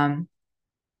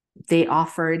 they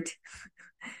offered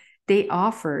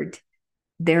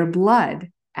their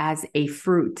blood as a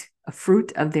fruit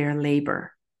of their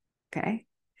labor. Okay.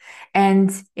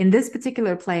 And in this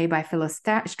particular play by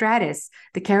Philostratus,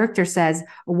 the character says,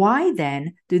 why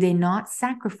then do they not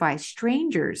sacrifice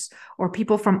strangers or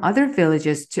people from other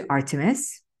villages to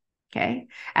Artemis? Okay,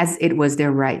 as it was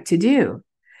their right to do.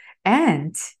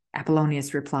 And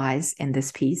Apollonius replies in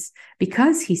this piece,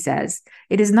 because he says,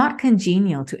 it is not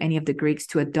congenial to any of the Greeks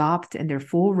to adopt in their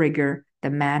full rigor the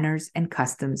manners and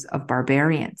customs of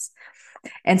barbarians.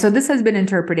 And so this has been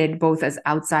interpreted both as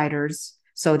outsiders.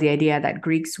 So the idea that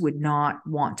Greeks would not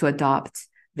want to adopt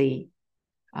the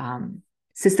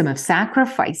system of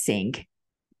sacrificing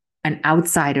an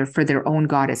outsider for their own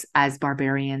goddess as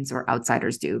barbarians or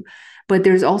outsiders do. But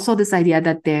there's also this idea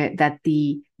that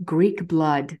the Greek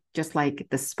blood, just like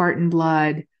the Spartan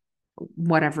blood,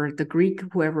 whatever, the Greek,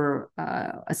 whoever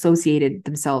associated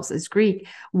themselves as Greek,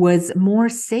 was more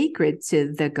sacred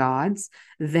to the gods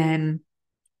than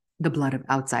the blood of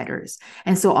outsiders.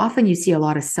 And so often you see a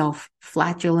lot of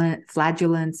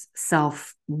self-flagellance,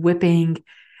 self-whipping,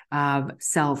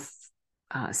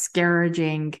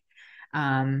 self-scourging.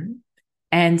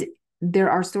 And there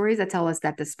are stories that tell us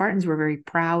that the Spartans were very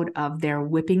proud of their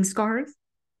whipping scars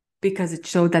because it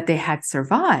showed that they had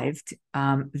survived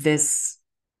this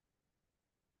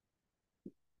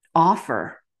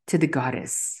offer to the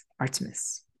goddess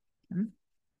Artemis.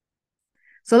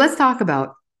 So let's talk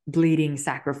about bleeding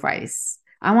sacrifice.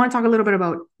 I want to talk a little bit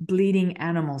about bleeding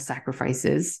animal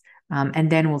sacrifices, and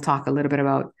then we'll talk a little bit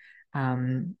about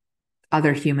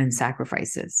other human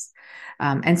sacrifices.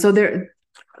 And so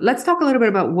let's talk a little bit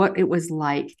about what it was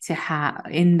like to have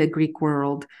in the Greek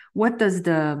world. What does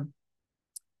the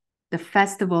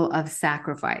festival of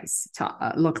sacrifice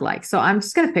look like? So I'm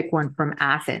just going to pick one from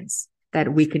Athens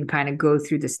that we can kind of go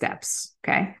through the steps.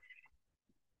 Okay.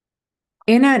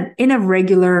 In a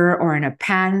regular or in a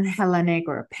pan-Hellenic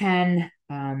or a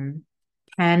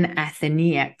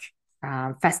pan-Atheniac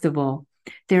festival,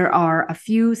 there are a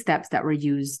few steps that were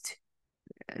used,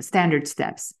 standard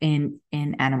steps in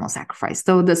animal sacrifice.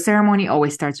 So the ceremony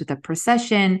always starts with a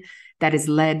procession that is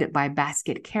led by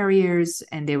basket carriers,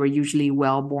 and they were usually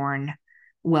well-born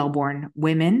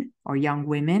women or young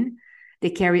women. They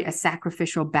carry a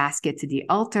sacrificial basket to the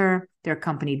altar. They're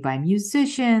accompanied by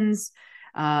musicians,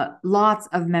 lots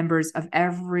of members of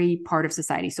every part of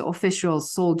society. So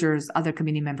officials, soldiers, other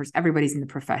community members, everybody's in the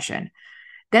profession.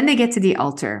 Then they get to the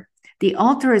altar. The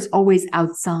altar is always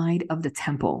outside of the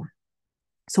temple.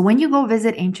 So when you go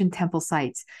visit ancient temple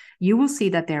sites, you will see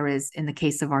that there is, in the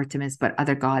case of Artemis, but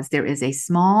other gods, there is a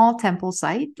small temple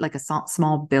site, like a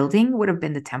small building would have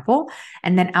been the temple.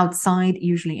 And then outside,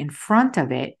 usually in front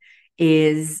of it,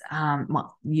 is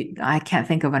I can't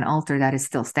think of an altar that is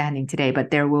still standing today,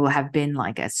 but there will have been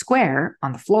like a square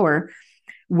on the floor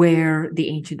where the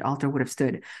ancient altar would have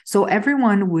stood. So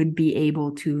everyone would be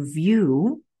able to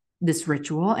view this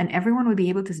ritual, and everyone would be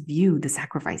able to view the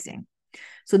sacrificing.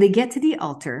 So they get to the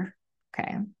altar,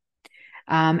 Okay.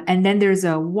 And then there's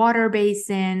a water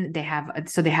basin. They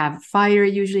have fire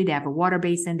usually. They have a water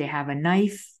basin. They have a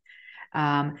knife,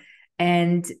 and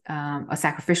a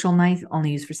sacrificial knife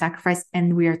only used for sacrifice.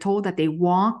 And we are told that they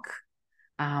walk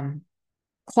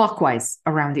clockwise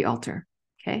around the altar.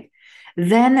 Okay.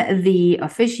 Then the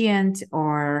officiant,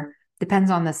 or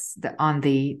depends on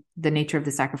the nature of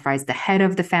the sacrifice, the head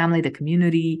of the family, the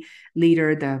community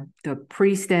leader, the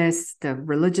priestess, the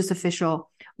religious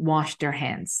official, wash their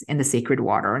hands in the sacred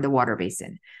water or the water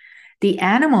basin. The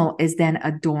animal is then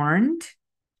adorned.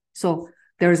 So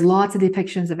there's lots of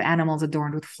depictions of animals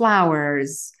adorned with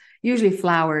flowers, usually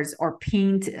flowers, or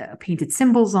painted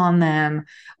symbols on them,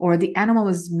 or the animal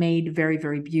is made very,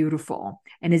 very beautiful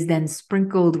and is then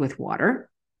sprinkled with water.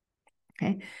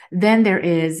 Okay. Then there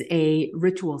is a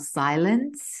ritual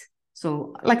silence.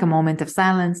 So, like a moment of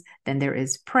silence. Then there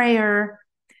is prayer.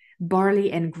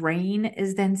 Barley and grain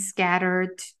is then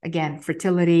scattered. Again,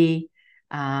 fertility,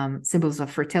 symbols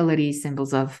of fertility,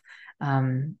 symbols of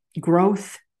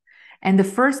growth. And the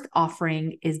first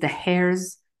offering is the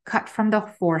hairs cut from the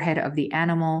forehead of the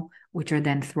animal, which are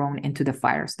then thrown into the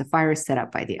fire. So the fire is set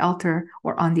up by the altar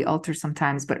or on the altar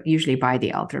sometimes, but usually by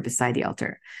the altar, beside the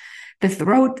altar. The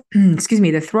throat,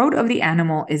 the throat of the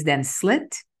animal is then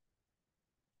slit.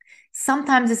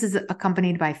 Sometimes this is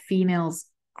accompanied by females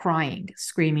crying,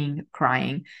 screaming,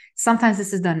 crying. Sometimes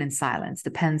this is done in silence.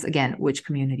 Depends, again, which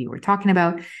community we're talking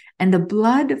about. And the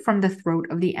blood from the throat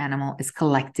of the animal is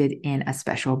collected in a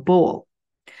special bowl.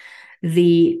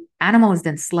 The animal is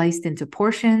then sliced into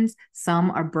portions.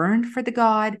 Some are burned for the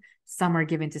god. Some are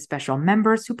given to special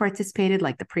members who participated,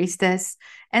 like the priestess,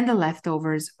 and the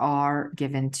leftovers are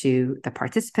given to the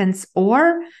participants,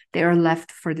 or they are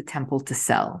left for the temple to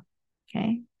sell.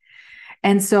 Okay.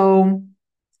 And so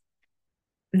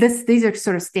these are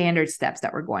sort of standard steps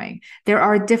that we're going. There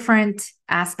are different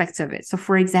aspects of it. So,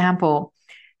 for example,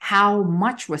 how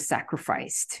much was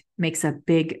sacrificed makes a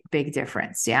big, big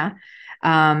difference. Yeah.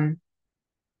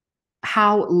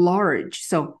 How large?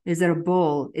 So, is it a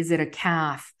bull? Is it a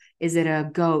calf? Is it a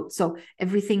goat? So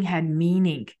everything had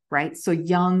meaning, right? So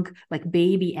young, like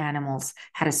baby animals,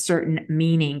 had a certain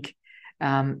meaning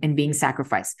in being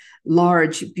sacrificed.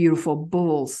 Large, beautiful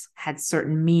bulls had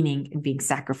certain meaning in being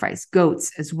sacrificed.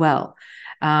 Goats as well.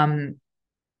 It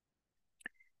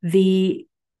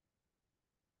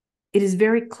is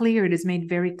very clear, it is made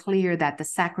very clear that the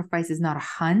sacrifice is not a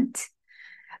hunt.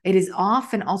 It is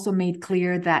often also made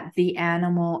clear that the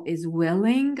animal is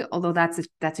willing, although that's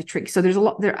a trick. So there's a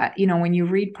lot there. When you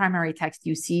read primary text,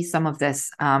 you see some of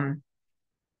this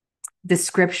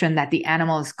description that the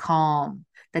animal is calm,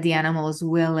 that the animal is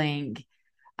willing.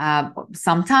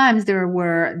 Sometimes there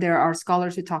are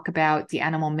scholars who talk about the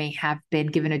animal may have been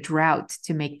given a drought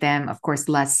to make them, of course,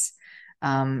 less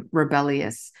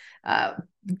rebellious.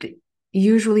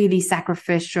 Usually,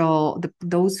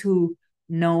 those who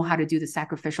know how to do the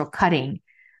sacrificial cutting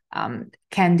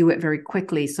can do it very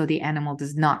quickly so the animal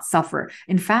does not suffer.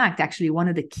 In fact, actually, one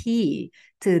of the key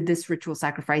to this ritual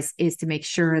sacrifice is to make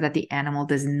sure that the animal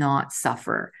does not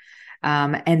suffer.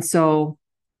 And so,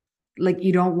 like,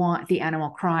 you don't want the animal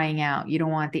crying out. You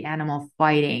don't want the animal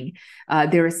fighting.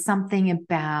 There is something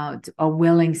about a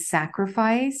willing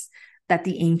sacrifice that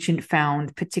the ancient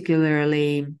found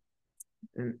particularly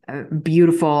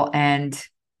beautiful and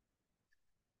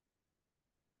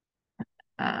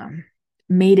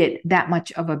made it that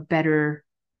much of a better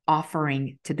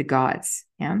offering to the gods.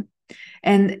 Yeah.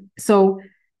 And so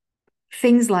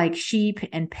things like sheep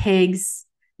and pigs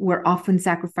were often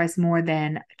sacrificed more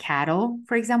than cattle,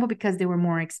 for example, because they were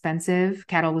more expensive.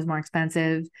 Cattle was more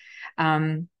expensive.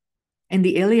 In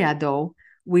the Iliad, though,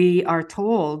 we are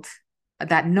told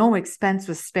that no expense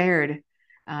was spared,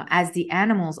 as the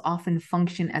animals often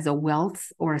function as a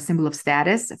wealth or a symbol of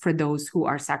status for those who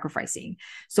are sacrificing.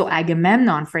 So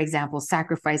Agamemnon, for example,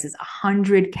 sacrifices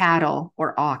 100 cattle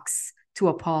or ox to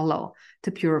Apollo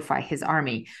to purify his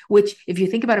army, which, if you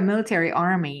think about a military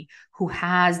army who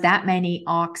has that many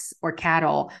ox or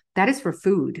cattle, that is for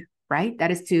food, right?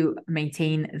 That is to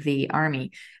maintain the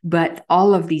army. But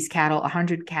all of these cattle,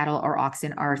 100 cattle or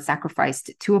oxen, are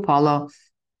sacrificed to Apollo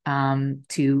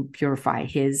to purify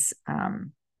his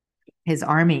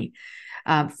army.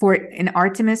 In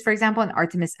Artemis, for example, in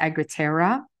Artemis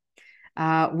Agraterra,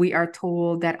 we are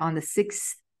told that on the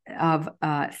 6th of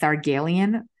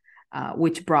Thargelion,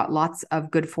 which brought lots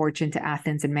of good fortune to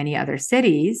Athens and many other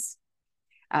cities,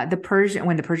 when the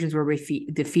Persians were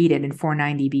defeated in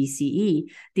 490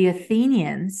 BCE, the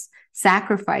Athenians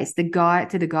sacrificed to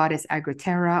the goddess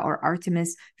Agraterra or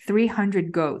Artemis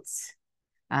 300 goats.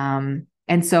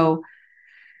 And so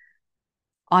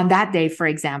on that day, for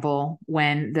example,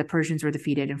 when the Persians were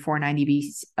defeated in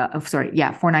 490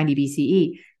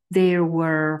 BCE, there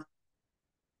were,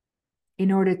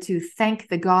 in order to thank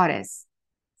the goddess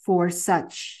for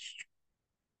such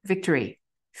victory,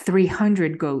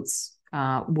 300 goats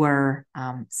were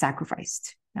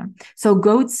sacrificed. So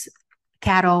goats,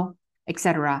 cattle,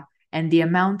 etc., and the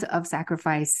amount of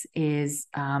sacrifice is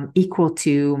equal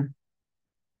to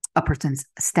a person's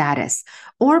status.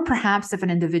 Or perhaps if an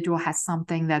individual has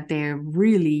something that they're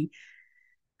really,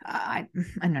 I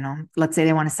don't know, let's say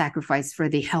they want to sacrifice for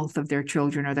the health of their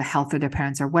children or the health of their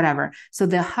parents or whatever. So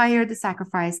the higher the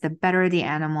sacrifice, the better the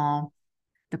animal,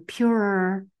 the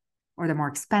purer or the more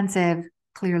expensive,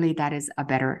 clearly that is a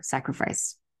better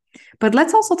sacrifice. But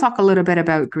let's also talk a little bit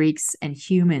about Greeks and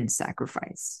human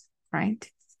sacrifice, right?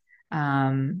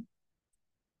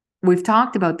 We've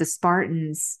talked about the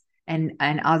Spartans and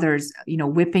others,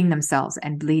 whipping themselves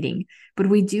and bleeding, but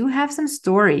we do have some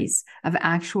stories of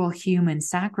actual human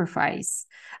sacrifice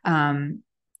in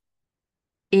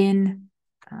the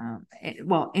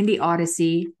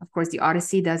Odyssey. Of course, the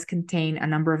Odyssey does contain a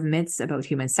number of myths about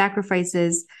human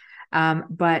sacrifices,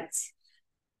 but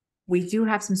we do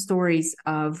have some stories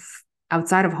of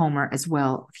outside of Homer as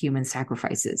well of human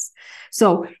sacrifices.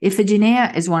 So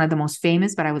Iphigenia is one of the most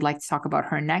famous, but I would like to talk about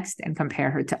her next and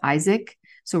compare her to Isaac.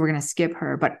 So we're going to skip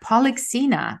her. But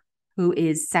Polyxena, who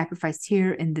is sacrificed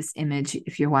here in this image,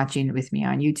 if you're watching with me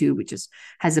on YouTube, which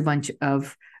has a bunch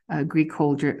of Greek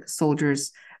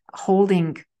soldiers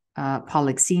holding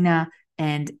Polyxena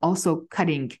and also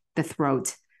cutting the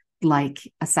throat like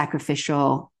a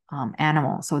sacrificial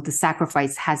animal. So the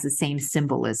sacrifice has the same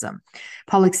symbolism.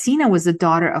 Polyxena was the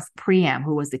daughter of Priam,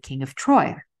 who was the king of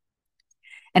Troy.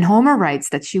 And Homer writes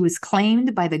that she was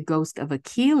claimed by the ghost of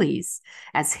Achilles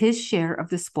as his share of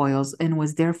the spoils and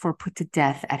was therefore put to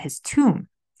death at his tomb.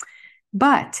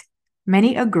 But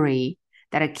many agree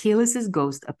that Achilles'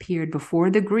 ghost appeared before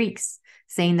the Greeks,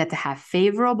 saying that to have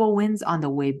favorable winds on the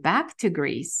way back to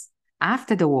Greece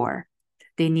after the war,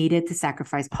 they needed to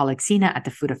sacrifice Polyxena at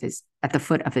the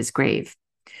foot of his grave.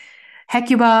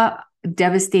 Hecuba,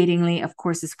 devastatingly, of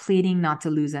course, is pleading not to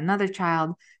lose another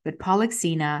child, but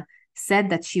Polyxena said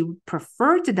that she would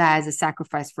prefer to die as a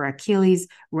sacrifice for Achilles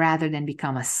rather than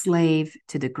become a slave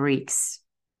to the Greeks.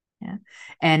 Yeah.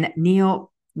 And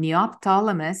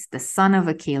Neoptolemus, the son of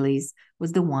Achilles,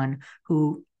 was the one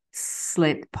who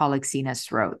slit Polyxena's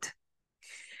throat.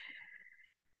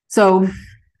 So,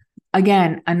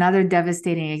 again, another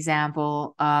devastating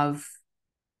example of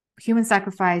human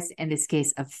sacrifice, in this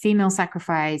case of female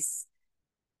sacrifice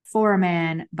for a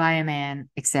man, by a man,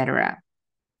 etc.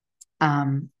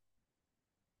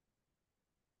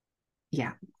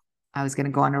 Yeah, I was going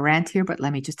to go on a rant here, but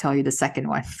let me just tell you the second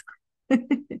one. I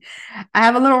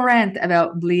have a little rant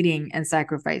about bleeding and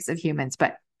sacrifice of humans,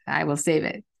 but I will save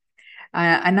it.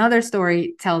 Another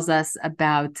story tells us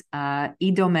about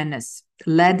Idomeneus,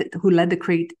 who led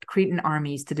the Cretan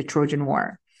armies to the Trojan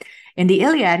War. In the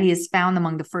Iliad, he is found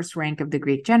among the first rank of the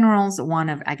Greek generals, one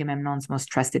of Agamemnon's most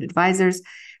trusted advisors.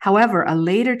 However, a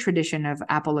later tradition of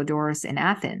Apollodorus in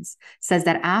Athens says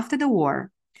that after the war,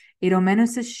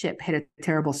 Idomeneus' ship hit a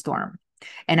terrible storm.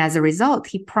 And as a result,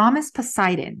 he promised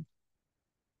Poseidon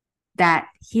that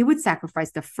he would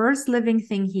sacrifice the first living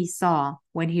thing he saw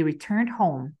when he returned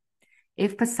home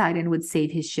if Poseidon would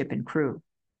save his ship and crew.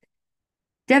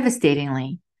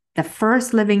 Devastatingly, the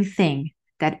first living thing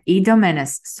that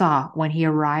Idomeneus saw when he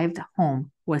arrived home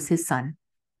was his son.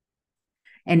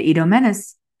 And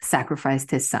Idomeneus sacrificed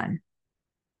his son.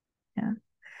 Yeah.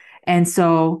 And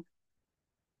so,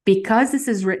 because this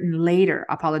is written later,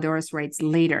 Apollodorus writes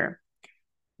later,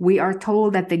 we are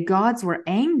told that the gods were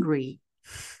angry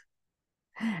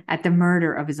at the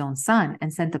murder of his own son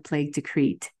and sent a plague to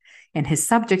Crete. And his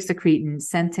subjects, the Cretans,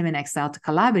 sent him in exile to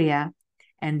Calabria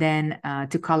and then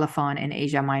to Colophon in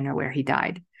Asia Minor, where he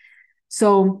died.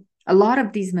 So a lot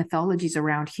of these mythologies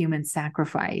around human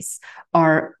sacrifice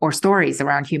or stories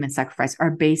around human sacrifice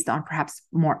are based on perhaps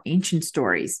more ancient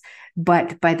stories.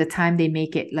 But by the time they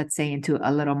make it, let's say, into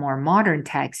a little more modern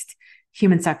text,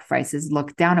 human sacrifice is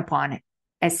looked down upon,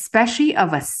 especially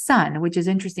of a son, which is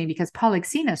interesting because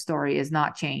Polyxena's story is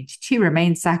not changed. She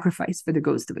remains sacrificed for the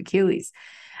ghost of Achilles.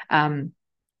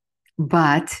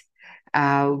 But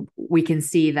we can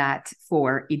see that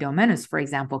for Idomeneus, for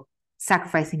example,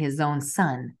 sacrificing his own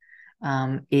son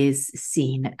is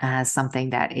seen as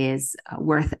something that is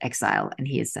worth exile, and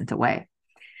he is sent away.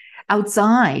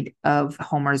 Outside of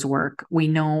Homer's work, we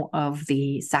know of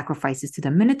the sacrifices to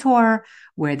the Minotaur,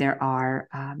 where there are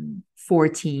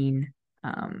 14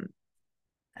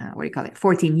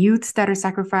 youths that are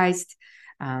sacrificed.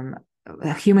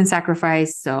 a human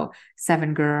sacrifice. So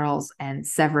 7 girls and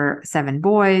seven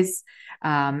boys,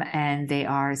 and they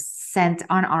are sent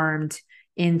unarmed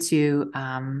into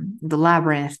the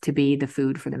labyrinth to be the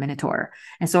food for the Minotaur.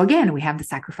 And so again, we have the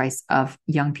sacrifice of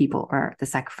young people, or the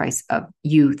sacrifice of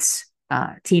youths,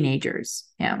 teenagers.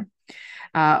 Yeah.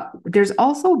 There's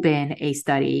also been a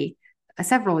study, a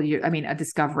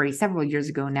discovery several years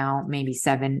ago now, maybe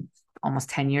 7, almost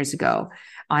 10 years ago,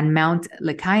 on Mount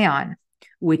Lycaon,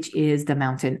 which is the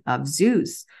mountain of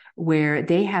Zeus, where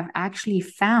they have actually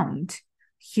found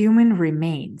human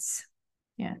remains.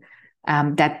 Yeah.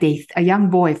 A young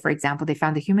boy, for example, they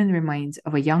found the human remains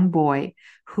of a young boy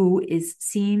who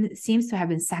seems to have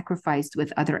been sacrificed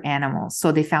with other animals.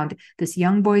 So they found this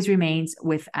young boy's remains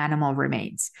with animal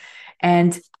remains.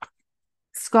 And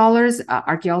scholars,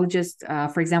 archaeologists,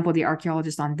 for example, the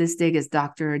archaeologist on this dig is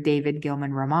Dr. David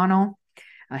Gilman Romano.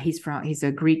 He's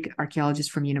a Greek archaeologist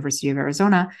from University of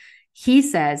Arizona. He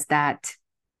says that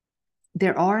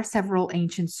there are several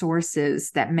ancient sources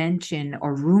that mention,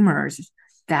 or rumors,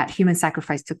 that human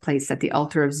sacrifice took place at the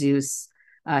altar of Zeus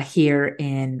here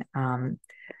in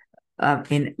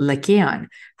Lycaon.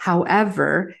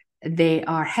 However, they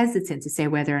are hesitant to say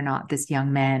whether or not this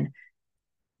young man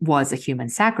was a human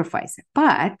sacrifice.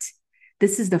 But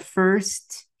this is the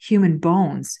first human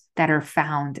bones that are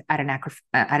found at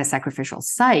a sacrificial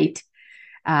site,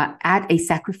 at a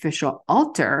sacrificial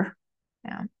altar.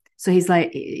 Yeah. So he's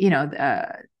like,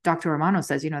 Dr. Romano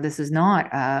says, this is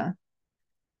not a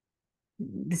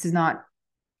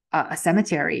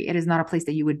cemetery. It is not a place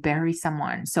that you would bury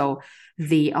someone. So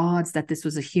the odds that this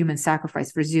was a human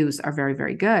sacrifice for Zeus are very,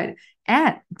 very good.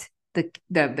 And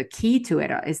the key to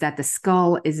it is that the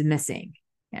skull is missing.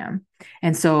 Yeah.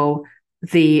 And so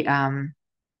this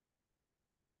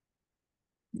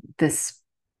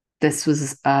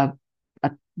was a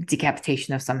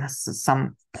decapitation of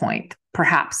some point,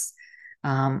 perhaps,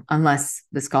 unless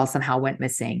the skull somehow went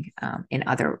missing in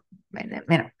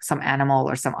some animal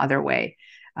or some other way.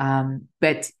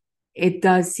 But it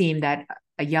does seem that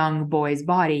a young boy's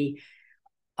body,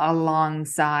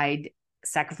 alongside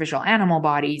sacrificial animal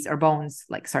bodies or bones,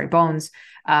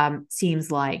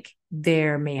 seems like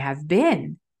there may have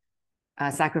been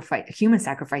human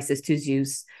sacrifices to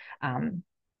Zeus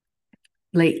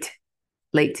late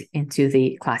into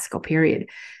the classical period.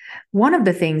 One of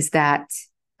the things that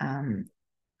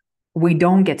we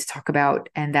don't get to talk about,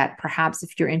 and that perhaps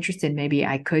if you're interested, maybe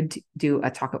I could do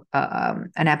an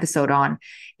episode on,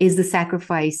 is the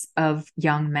sacrifice of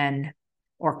young men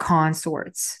or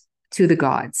consorts to the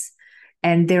gods.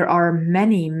 And there are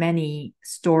many, many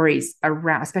stories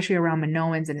around, especially around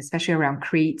Minoans and especially around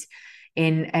Crete,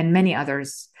 and many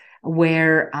others,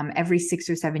 where every 6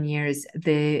 or 7 years,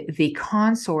 the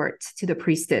consort to the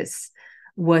priestess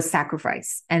was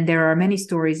sacrificed. And there are many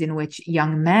stories in which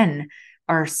young men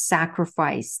are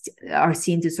sacrificed, are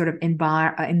seen to sort of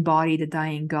embody the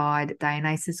dying god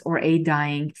Dionysus, or a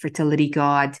dying fertility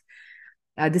god.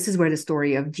 This is where the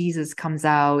story of Jesus comes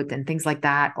out and things like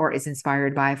that, or is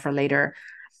inspired by for later.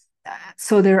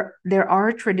 So there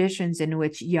are traditions in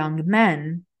which young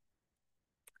men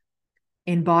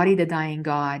embody the dying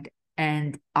god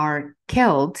and are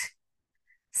killed,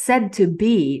 said to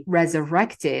be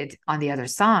resurrected on the other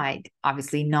side,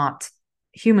 obviously not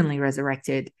humanly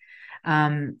resurrected.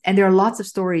 And there are lots of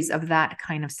stories of that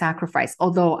kind of sacrifice.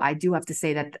 Although I do have to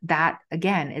say that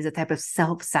again is a type of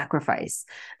self-sacrifice.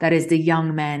 That is, the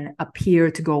young men appear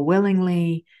to go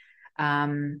willingly.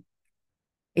 In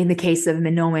the case of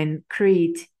Minoan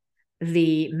Crete,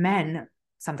 the men,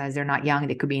 sometimes they're not young,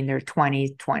 they could be in their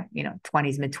 20s,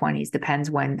 mid-20s,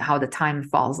 depends how the time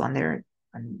falls in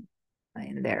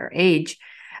their age,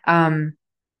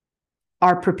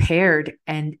 are prepared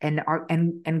and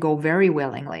go very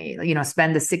willingly,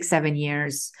 spend the 6-7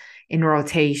 years in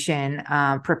rotation,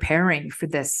 preparing for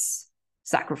this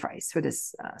sacrifice, for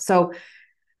this. So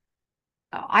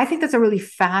I think that's a really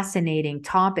fascinating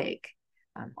topic,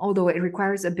 although it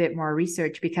requires a bit more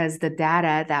research, because the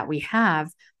data that we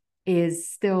have is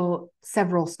still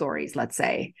several stories, let's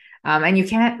say, and you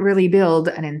can't really build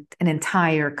an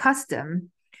entire custom.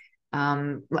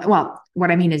 Well, what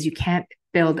I mean is you can't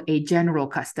build a general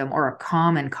custom or a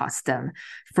common custom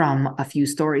from a few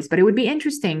stories, but it would be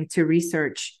interesting to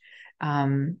research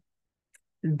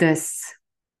this.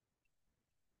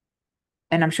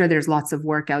 And I'm sure there's lots of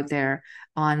work out there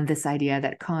on this idea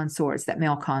that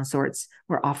male consorts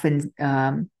were often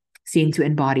seen to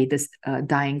embody this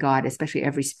dying god, especially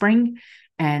every spring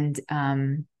and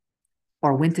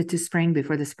or winter to spring,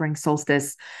 before the spring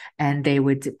solstice, and they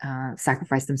would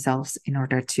sacrifice themselves in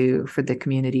order for the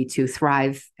community to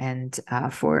thrive, and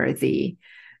for the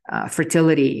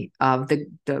fertility of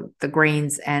the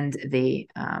grains and the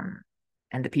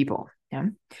people. Yeah.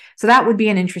 So that would be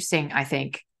an interesting, I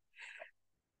think,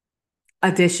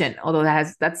 addition, although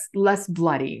that's less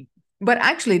bloody. But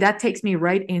actually, that takes me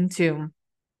right into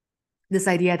this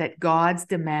idea that gods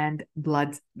demand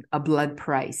a blood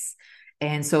price.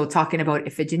 And so talking about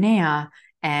Iphigenia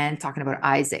and talking about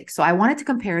Isaac. So I wanted to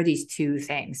compare these two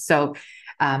things. So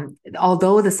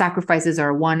although the sacrifices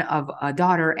are one of a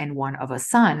daughter and one of a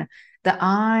son,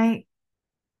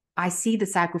 I see the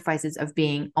sacrifices of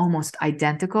being almost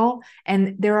identical.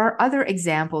 And there are other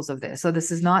examples of this. So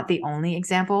this is not the only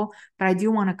example, but I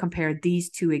do want to compare these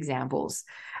two examples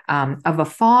of a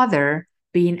father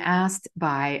being asked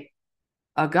by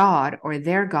a god or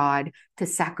their god to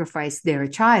sacrifice their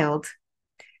child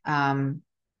to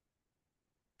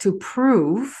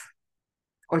prove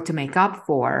or to make up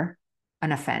for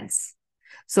an offense.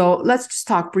 So let's just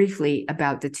talk briefly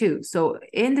about the two. So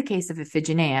in the case of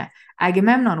Iphigenia,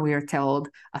 Agamemnon, we are told,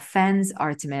 offends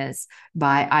Artemis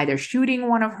by either shooting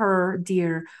one of her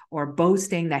deer or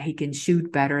boasting that he can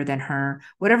shoot better than her.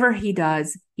 Whatever he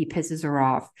does, he pisses her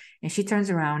off. And she turns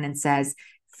around and says,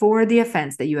 for the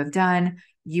offense that you have done,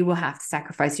 you will have to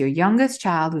sacrifice your youngest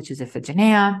child, which is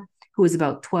Iphigenia, who is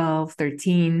about 12,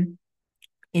 13.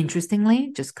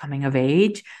 Interestingly, just coming of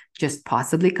age, just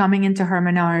possibly coming into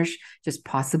hermenage, just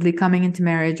possibly coming into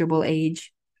marriageable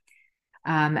age.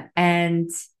 And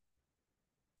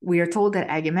we are told that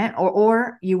Agamemnon,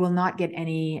 or you will not get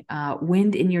any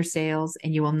wind in your sails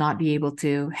and you will not be able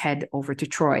to head over to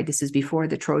Troy. This is before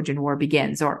the Trojan War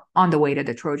begins or on the way to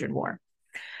the Trojan War.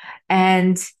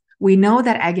 And we know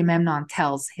that Agamemnon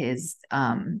tells his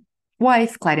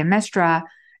wife, Clytemnestra,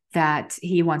 that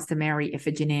he wants to marry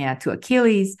Iphigenia to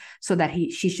Achilles so that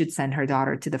she should send her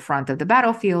daughter to the front of the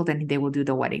battlefield and they will do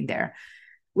the wedding there,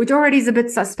 which already is a bit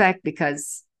suspect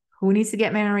because who needs to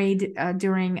get married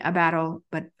during a battle?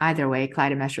 But either way,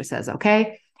 Clytemnestra says,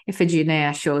 okay.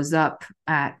 Iphigenia shows up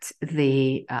at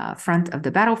the front of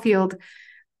the battlefield,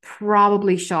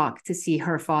 probably shocked to see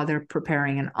her father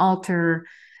preparing an altar.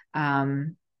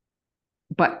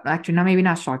 But actually, no, maybe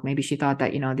not shocked. Maybe she thought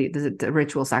that, the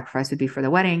ritual sacrifice would be for the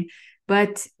wedding.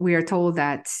 But we are told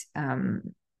that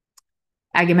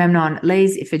Agamemnon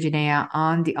lays Iphigenia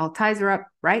on the Altizer,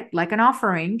 right? Like an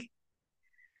offering,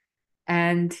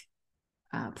 and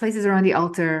places her on the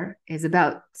altar, is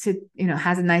about to,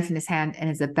 has a knife in his hand and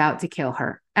is about to kill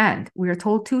her. And we are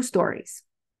told two stories.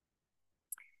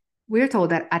 We are told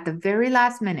that at the very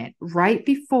last minute, right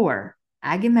before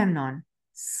Agamemnon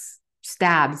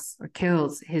stabs or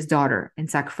kills his daughter in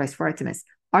sacrifice for Artemis,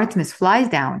 Artemis flies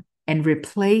down and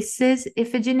replaces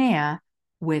Iphigenia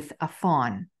with a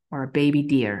fawn or a baby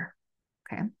deer.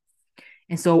 Okay.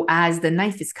 And so as the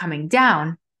knife is coming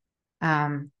down,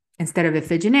 instead of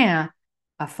Iphigenia,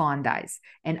 a fawn dies.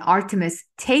 And Artemis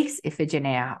takes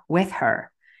Iphigenia with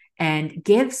her and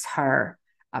gives her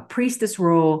a priestess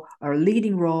role or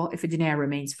leading role. Iphigenia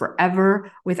remains forever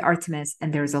with Artemis,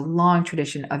 and there's a long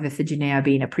tradition of Iphigenia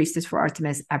being a priestess for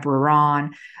Artemis at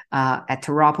Beroun, at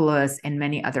Tauropolis, and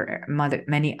many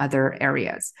other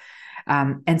areas.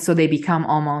 And so they become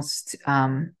almost,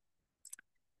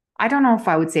 I don't know if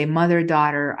I would say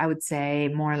mother-daughter. I would say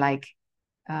more like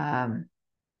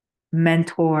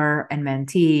mentor and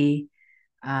mentee,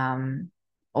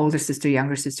 older sister,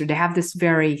 younger sister. They have this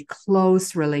very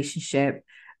close relationship.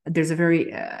 There's a very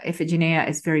Iphigenia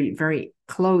is very, very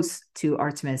close to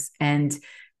Artemis and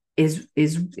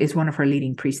is one of her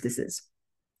leading priestesses.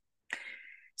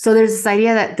 So there's this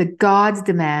idea that the gods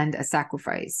demand a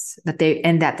sacrifice, that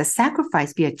the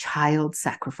sacrifice be a child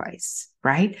sacrifice,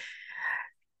 right?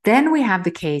 Then we have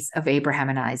the case of Abraham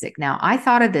and Isaac. Now, I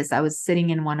thought of this. I was sitting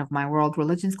in one of my world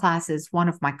religions classes. One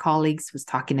of my colleagues was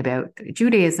talking about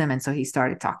Judaism, and so he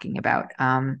started talking about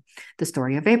the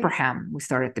story of Abraham. We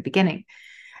started at the beginning.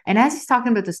 And as he's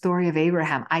talking about the story of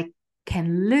Abraham, I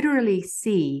can literally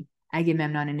see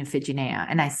Agamemnon and Iphigenia,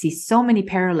 and I see so many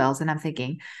parallels, and I'm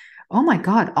thinking, oh my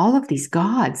God, all of these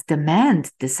gods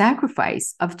demand the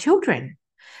sacrifice of children.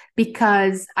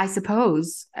 Because I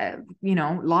suppose,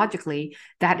 logically,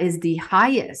 that is the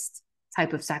highest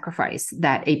type of sacrifice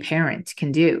that a parent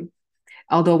can do.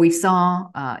 Although we saw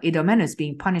Idomeneus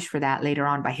being punished for that later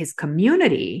on by his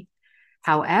community.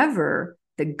 However,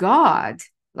 the god,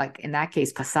 like in that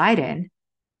case, Poseidon,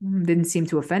 didn't seem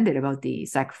too offended about the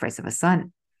sacrifice of a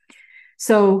son.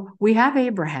 So we have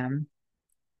Abraham,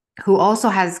 who also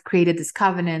has created this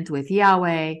covenant with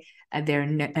Yahweh, and they're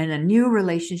in a new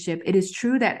relationship. It is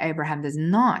true that Abraham does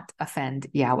not offend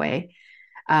Yahweh,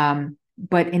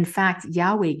 but in fact,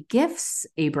 Yahweh gifts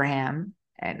Abraham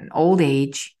at an old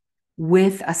age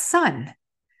with a son.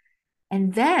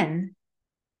 And then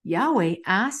Yahweh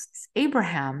asks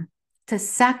Abraham to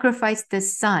sacrifice the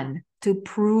son to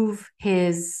prove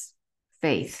his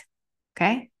faith.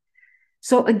 Okay.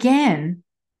 So again,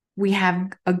 we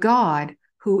have a God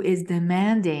who is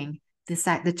demanding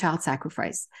the child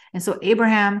sacrifice. And so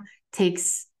Abraham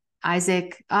takes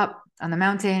Isaac up on the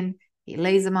mountain. He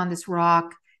lays him on this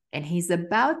rock and he's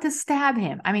about to stab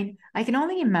him. I mean, I can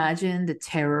only imagine the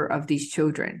terror of these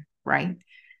children, right?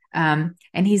 And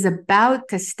he's about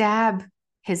to stab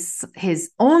his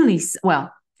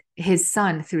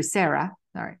son through Sarah.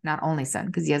 Sorry, not only son,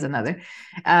 because he has another.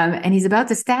 And he's about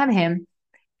to stab him,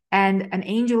 and an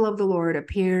angel of the Lord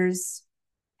appears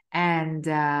and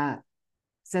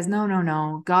says, "No, no,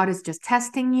 no. God is just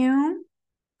testing you.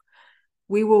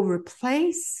 We will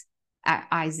replace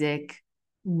Isaac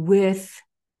with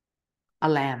a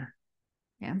lamb."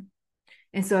 Yeah.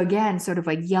 And so again, sort of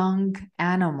a young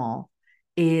animal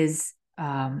is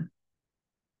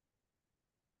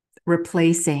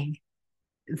replacing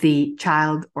the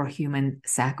child or human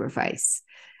sacrifice.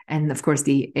 And of course,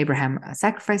 the Abraham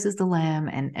sacrifices the lamb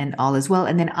and all as well.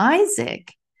 And then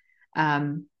Isaac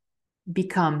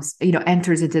becomes,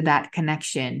 enters into that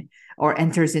connection or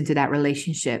enters into that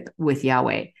relationship with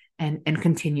Yahweh and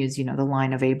continues, the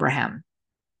line of Abraham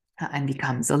and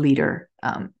becomes a leader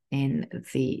in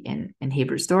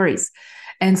Hebrew stories.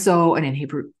 And so, and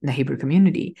in the Hebrew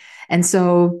community. And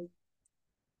so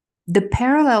the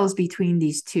parallels between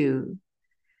these two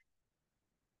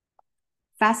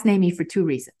fascinate me for two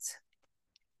reasons.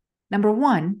 Number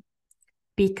one,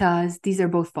 because these are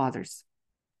both fathers.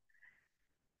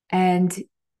 And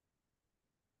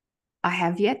I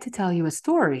have yet to tell you a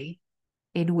story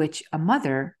in which a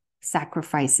mother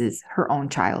sacrifices her own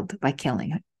child by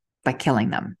killing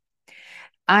them.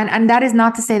 And that is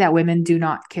not to say that women do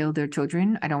not kill their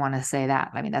children. I don't want to say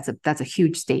that. I mean, that's a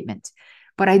huge statement.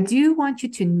 But I do want you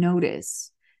to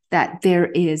notice that there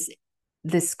is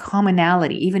this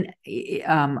commonality. Even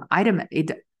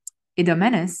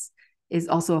Idomeneus is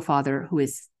also a father who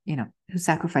is, who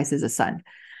sacrifices a son.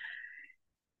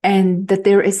 And that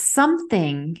there is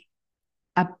something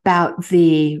about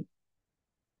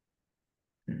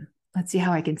let's see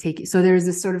how I can take it. So there's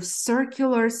this sort of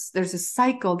there's a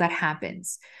cycle that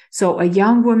happens. So a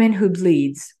young woman who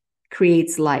bleeds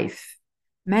creates life.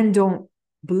 Men don't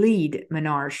bleed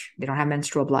menarche. They don't have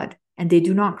menstrual blood. And they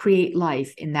do not create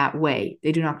life in that way.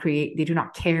 They do not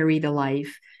carry the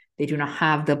life. They do not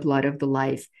have the blood of the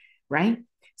life, right?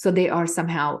 So they are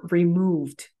somehow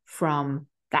removed from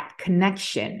that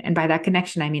connection. And by that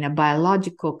connection, I mean not a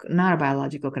biological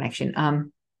connection,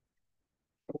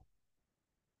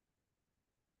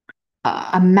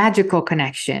 a magical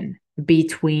connection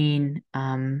between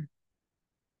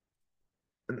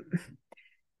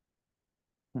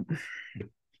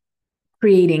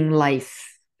creating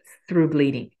life through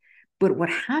bleeding. But what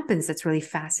happens that's really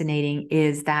fascinating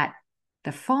is that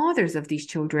the fathers of these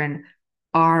children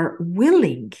are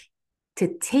willing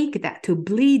to take that, to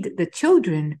bleed the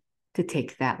children, to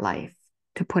take that life,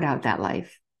 to put out that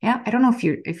life. Yeah, I don't know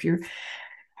if you're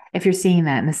seeing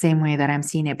that in the same way that I'm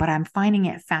seeing it, but I'm finding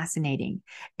it fascinating.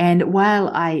 And while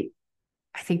I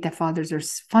think that fathers are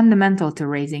fundamental to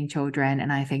raising children,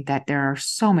 and I think that there are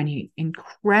so many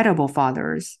incredible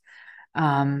fathers.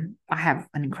 I have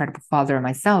an incredible father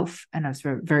myself, and I was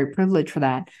very, very privileged for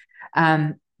that.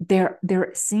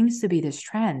 There seems to be this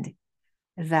trend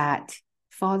that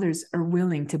fathers are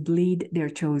willing to bleed their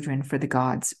children for the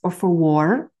gods, or for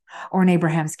war, or in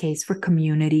Abraham's case, for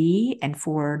community and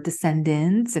for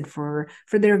descendants and for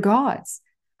their gods,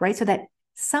 right? So that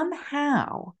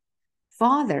somehow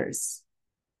fathers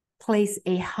place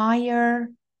a higher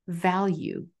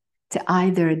value to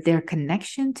either their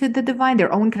connection to the divine,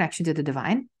 their own connection to the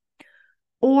divine,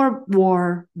 or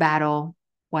war, battle,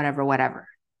 whatever,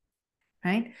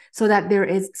 right? So that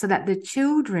the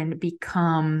children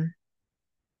become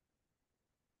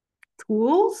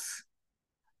tools,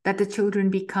 that the children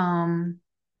become,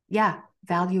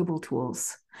 valuable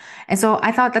tools. And so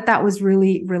I thought that was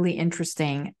really, really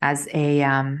interesting as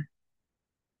a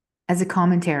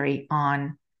commentary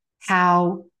on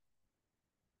how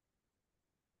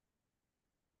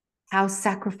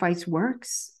sacrifice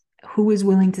works, who is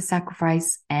willing to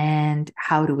sacrifice, and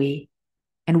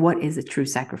what is a true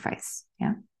sacrifice.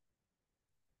 Yeah.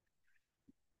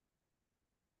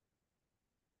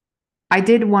 I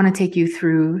did want to take you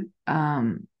through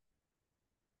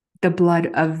the blood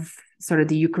of sort of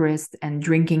the Eucharist and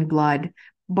drinking blood,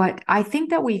 but I think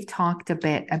that we've talked a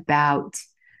bit about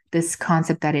this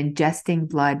concept that ingesting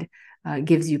blood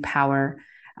gives you power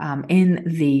in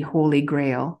the Holy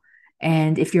Grail.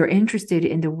 And if you're interested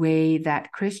in the way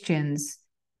that Christians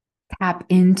tap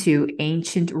into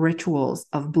ancient rituals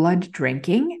of blood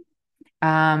drinking,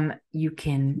 you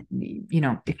can,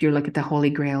 if you look at the Holy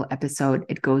Grail episode,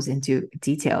 it goes into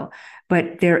detail.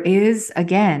 But there is,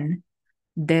 again,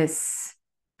 this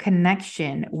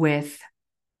connection with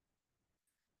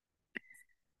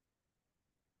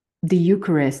the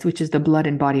Eucharist, which is the blood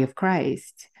and body of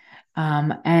Christ,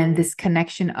 and this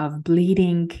connection of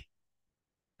bleeding,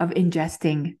 of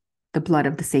ingesting the blood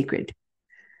of the sacred.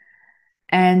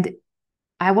 And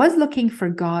I was looking for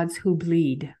gods who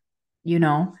bleed,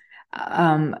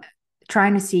 trying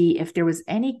to see if there was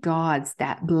any gods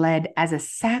that bled as a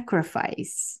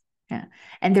sacrifice. Yeah.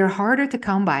 And they're harder to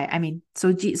come by. I mean,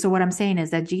 so what I'm saying is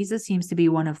that Jesus seems to be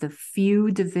one of the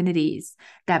few divinities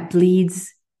that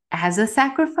bleeds as a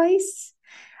sacrifice.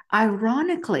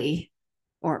 Ironically,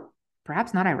 or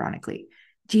perhaps not ironically,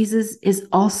 Jesus is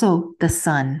also the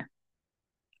son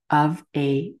of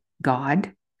a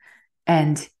god,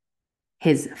 and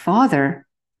his father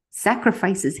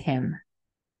sacrifices him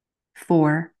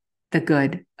for the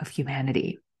good of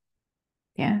humanity.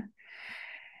 Yeah.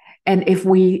 And if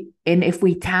we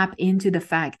tap into the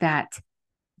fact that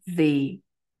the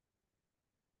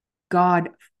God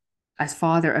as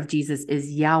father of Jesus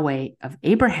is Yahweh of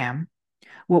Abraham,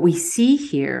 what we see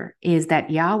here is that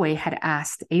Yahweh had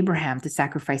asked Abraham to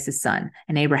sacrifice his son,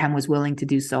 and Abraham was willing to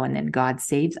do so. And then God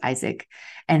saves Isaac.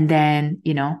 And then,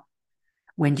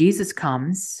 when Jesus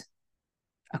comes,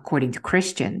 according to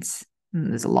Christians,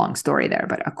 there's a long story there,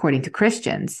 but according to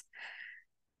Christians,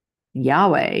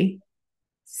 Yahweh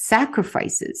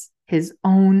sacrifices his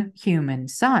own human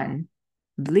son,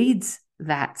 bleeds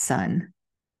that son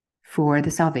for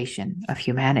the salvation of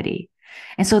humanity.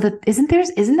 And so isn't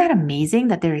that amazing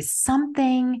that there's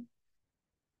something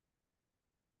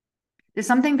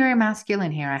very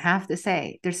masculine here, I have to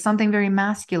say. There's something very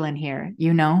masculine here,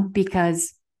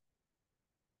 because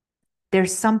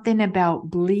there's something about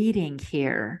bleeding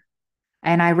here.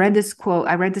 And I read this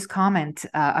comment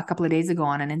a couple of days ago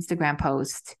on an Instagram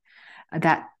post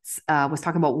that was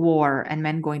talking about war and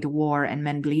men going to war and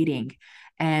men bleeding.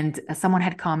 And someone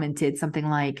had commented something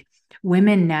like,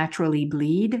 women naturally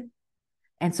bleed,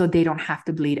 and so they don't have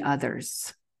to bleed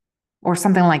others, or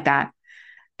something like that.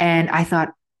 And I thought,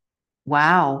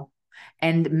 wow.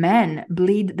 And men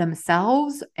bleed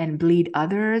themselves and bleed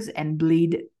others and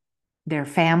bleed their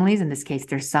families, in this case,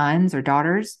 their sons or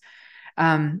daughters,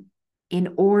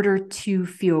 in order to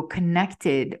feel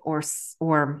connected or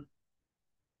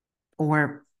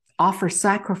offer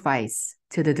sacrifice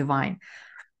to the divine.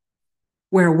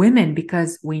 Where women,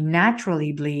 because we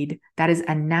naturally bleed, that is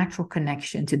a natural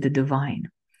connection to the divine.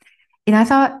 And I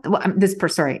thought,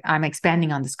 I'm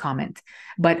expanding on this comment,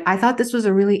 but I thought this was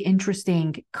a really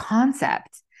interesting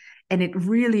concept. And it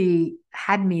really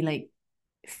had me like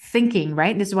thinking,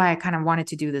 right? This is why I kind of wanted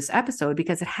to do this episode,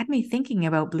 because it had me thinking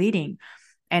about bleeding.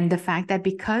 And the fact that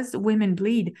because women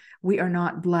bleed, we are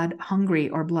not blood hungry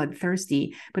or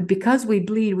bloodthirsty, but because we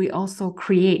bleed, we also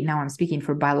create. Now I'm speaking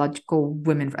for biological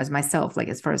women as myself, like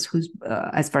as far as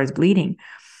bleeding.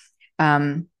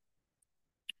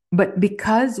 But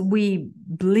because we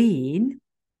bleed,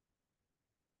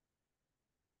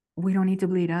 we don't need to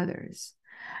bleed others.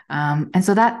 And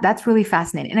so that's really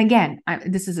fascinating. And again,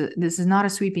 this is not a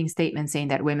sweeping statement saying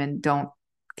that women don't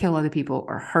kill other people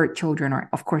or hurt children, or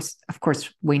of course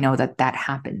we know that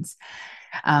happens,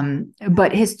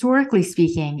 but historically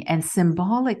speaking and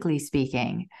symbolically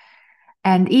speaking,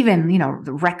 and even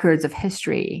the records of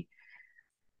history,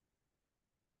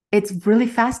 it's really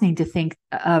fascinating to think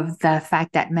of the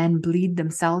fact that men bleed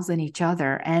themselves and each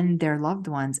other and their loved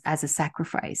ones as a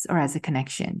sacrifice or as a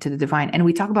connection to the divine. And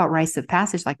we talk about rites of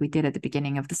passage like we did at the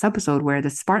beginning of this episode, where the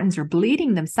Spartans are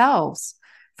bleeding themselves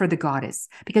for the goddess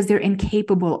because they're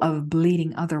incapable of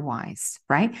bleeding otherwise,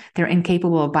 right? They're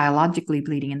incapable of biologically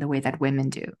bleeding in the way that women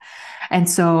do. And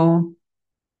so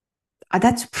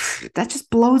that just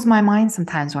blows my mind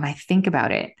sometimes when I think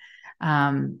about it.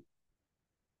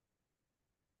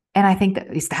 And I think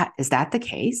that is that the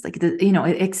case? Like,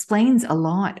 it explains a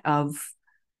lot of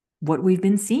what we've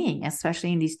been seeing,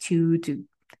 especially in these 2,000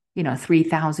 to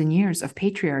 3,000 years of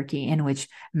patriarchy, in which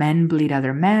men bleed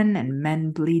other men and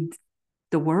men bleed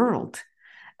the world,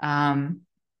 and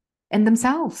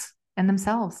themselves.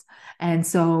 And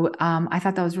so I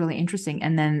thought that was really interesting.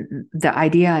 And then the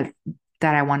idea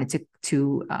that I wanted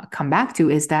to come back to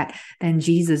is that then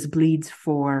Jesus bleeds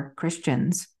for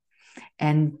Christians,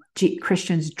 and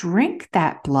Christians drink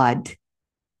that blood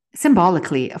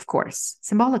symbolically, of course,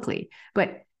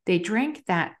 but they drink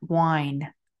that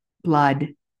wine blood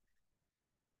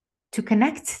to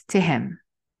connect to him.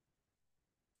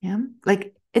 Yeah.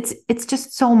 Like it's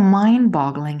just so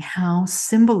mind-boggling how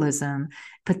symbolism,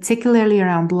 particularly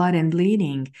around blood and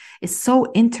bleeding, is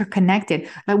so interconnected.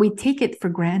 Like we take it for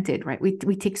granted, right? We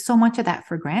take so much of that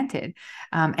for granted,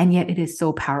 and yet it is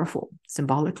so powerful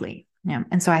symbolically. Yeah.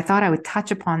 And so I thought I would touch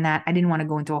upon that. I didn't want to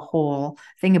go into a whole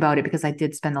thing about it because I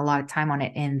did spend a lot of time on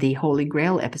it in the Holy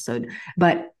Grail episode,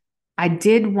 but I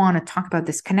did want to talk about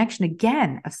this connection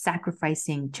again of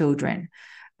sacrificing children,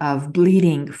 of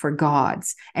bleeding for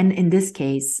gods, and in this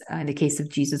case, in the case of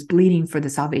Jesus, bleeding for the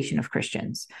salvation of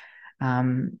Christians.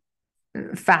 Um,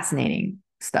 Fascinating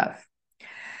stuff.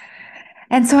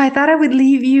 And so I thought I would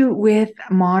leave you with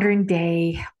modern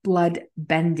day blood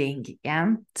bending.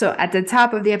 Yeah. So at the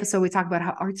top of the episode, we talk about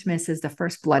how Artemis is the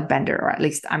first blood bender, or at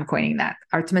least I'm coining that.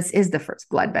 Artemis is the first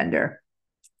blood bender.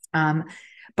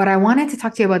 But I wanted to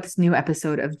talk to you about this new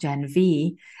episode of Gen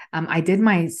V. I did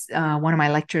my one of my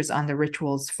lectures on the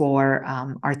rituals for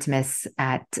Artemis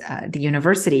at the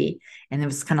university, and it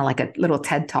was kind of like a little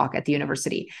TED talk at the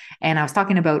university. And I was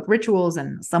talking about rituals,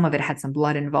 and some of it had some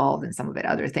blood involved, and some of it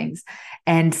other things.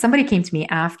 And somebody came to me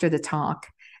after the talk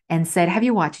and said, "Have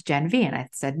you watched Gen V?" And I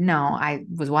said, "No, I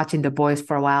was watching The Boys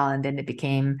for a while, and then it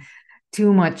became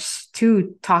too much,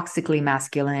 too toxically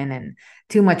masculine and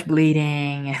too much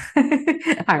bleeding."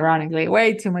 Ironically,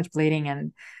 way too much bleeding.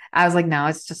 And I was like, no,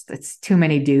 it's too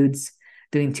many dudes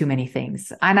doing too many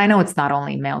things. And I know it's not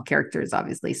only male characters,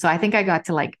 obviously. So I think I got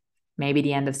to like maybe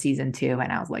the end of season 2,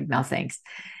 and I was like, no, thanks.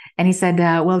 And he said,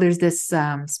 well, there's this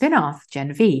spin-off,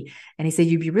 Gen V. And he said,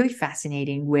 you'd be really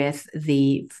fascinating with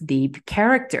the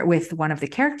character, with one of the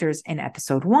characters in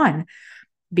episode 1,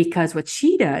 because what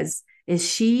she does is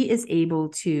she is able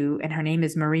to, and her name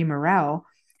is Marie Morel,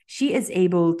 she is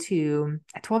able to,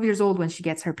 at 12 years old, when she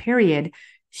gets her period,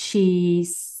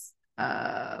 she's,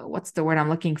 what's the word I'm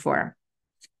looking for?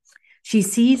 She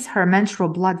sees her menstrual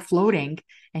blood floating,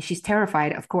 and she's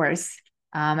terrified, of course.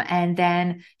 And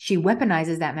then she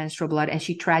weaponizes that menstrual blood, and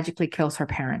she tragically kills her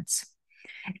parents.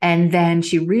 And then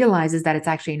she realizes that it's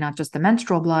actually not just the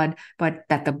menstrual blood, but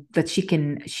that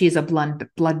she is a blood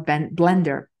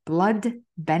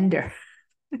bender.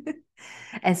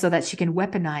 And so that she can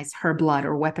weaponize her blood,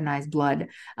 or weaponize blood,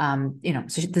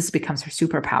 so this becomes her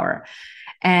superpower.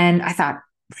 And I thought,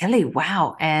 really?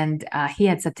 Wow. And he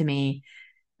had said to me,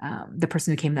 the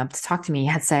person who came up to talk to me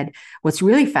had said, what's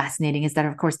really fascinating is that,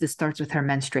 of course, this starts with her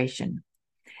menstruation.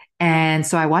 And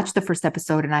so I watched the first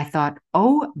episode and I thought,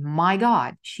 oh my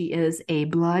God, she is a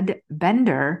blood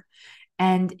bender,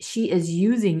 and she is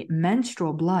using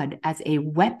menstrual blood as a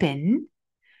weapon,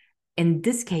 in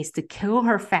this case, to kill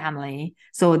her family.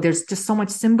 So there's just so much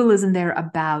symbolism there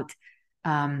about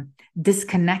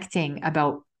disconnecting,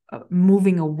 about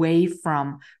moving away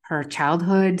from her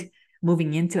childhood,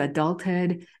 moving into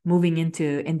adulthood, moving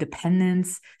into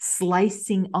independence,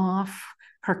 slicing off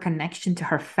her connection to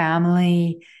her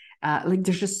family. Like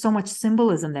there's just so much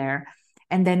symbolism there.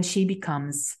 And then she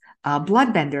becomes a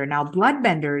bloodbender. Now,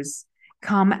 bloodbenders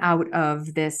come out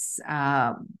of this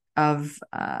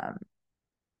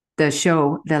the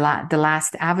show, the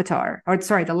last Avatar, or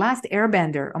sorry, the last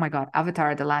Airbender. Oh my God,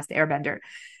 Avatar, the last Airbender.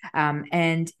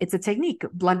 And it's a technique.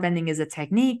 Bloodbending is a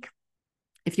technique.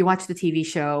 If you watch the TV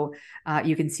show,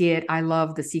 you can see it. I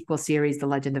love the sequel series, The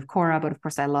Legend of Korra, but of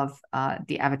course, I love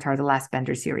the Avatar, the Last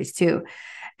Bender series too.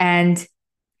 And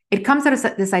it comes out of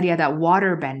this idea that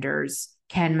water benders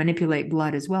can manipulate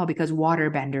blood as well, because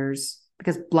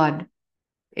blood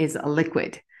is a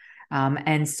liquid.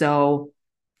 And so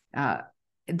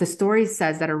the story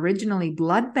says that originally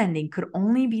blood bending could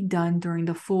only be done during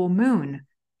the full moon.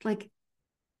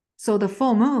 So the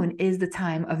full moon is the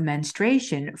time of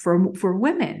menstruation for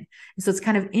women. And so it's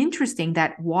kind of interesting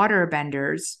that water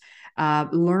benders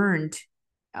learned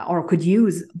or could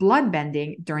use blood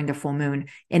bending during the full moon,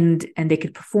 and they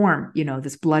could perform,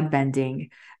 this blood bending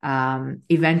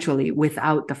eventually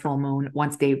without the full moon,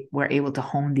 once they were able to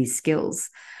hone these skills.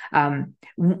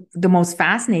 The most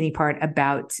fascinating part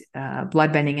about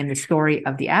blood bending in the story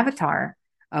of Avatar,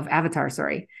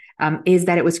 is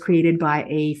that it was created by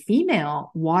a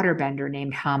female waterbender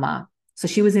named Hama. So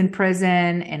she was in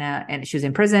prison, and she was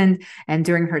imprisoned. And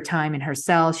during her time in her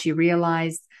cell, she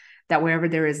realized that wherever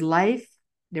there is life,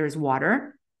 there is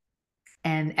water.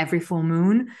 And every full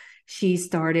moon, she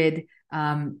started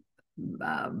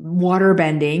water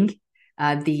bending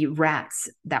the rats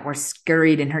that were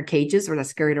scurried in her cages, or that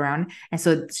scurried around. And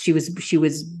so she was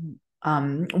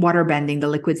water bending the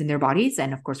liquids in their bodies.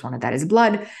 And of course, one of that is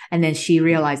blood. And then she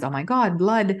realized, oh my God,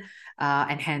 blood,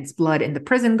 and hence blood in the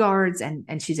prison guards.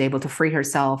 And she's able to free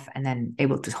herself, and then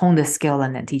able to hone this skill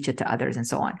and then teach it to others, and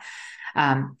so on.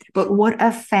 But what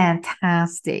a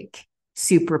fantastic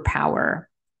superpower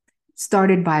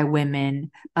started by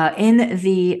women. In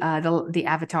the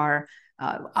Avatar,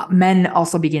 men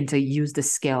also begin to use the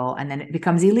skill, and then it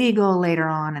becomes illegal later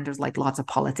on. And there's like lots of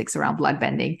politics around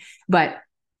bloodbending. But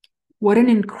what an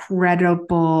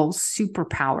incredible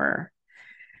superpower.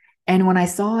 And when I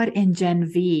saw it in Gen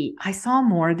V, I saw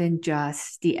more than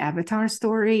just the Avatar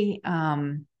story.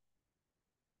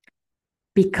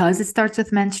 Because it starts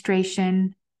with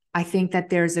menstruation, I think that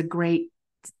there's a great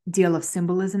deal of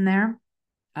symbolism there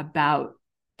about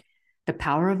the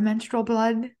power of menstrual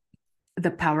blood,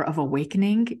 the power of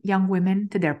awakening young women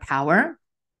to their power,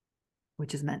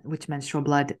 which menstrual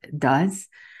blood does.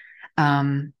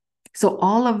 So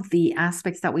all of the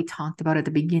aspects that we talked about at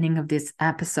the beginning of this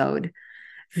episode,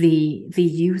 the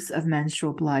use of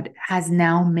menstrual blood has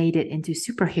now made it into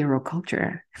superhero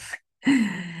culture.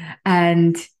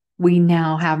 And we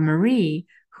now have Marie,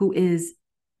 who is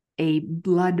a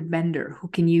blood bender, who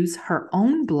can use her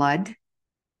own blood.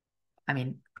 I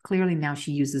mean, clearly now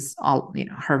she uses all,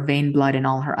 her vein blood and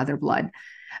all her other blood.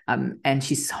 And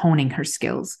she's honing her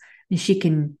skills. And she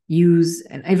can use,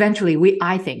 and eventually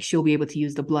I think she'll be able to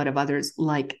use the blood of others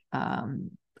like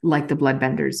the blood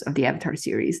benders of the Avatar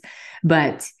series.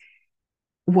 But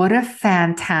what a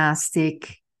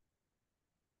fantastic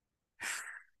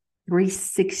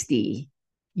 360,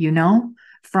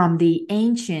 from the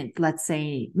ancient, let's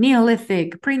say,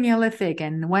 Neolithic, pre-Neolithic,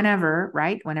 and whenever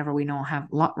we don't have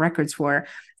records for,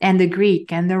 and the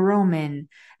Greek and the Roman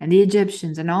and the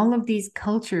Egyptians and all of these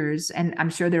cultures. And I'm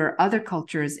sure there are other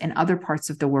cultures in other parts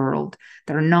of the world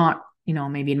that are not,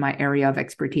 maybe in my area of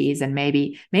expertise. And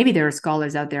maybe there are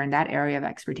scholars out there in that area of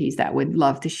expertise that would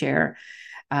love to share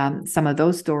some of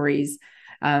those stories.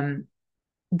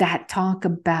 That talk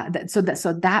about that, so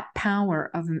that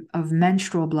power of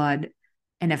menstrual blood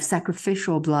and of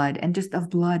sacrificial blood and just of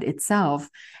blood itself.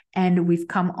 And we've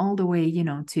come all the way,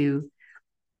 to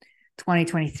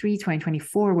 2023,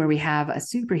 2024, where we have a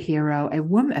superhero,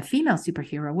 a female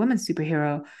superhero, a woman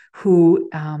superhero who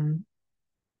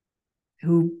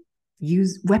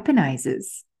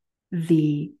weaponizes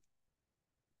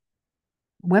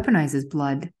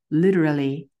blood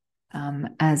literally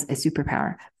as a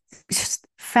superpower. It's just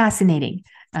fascinating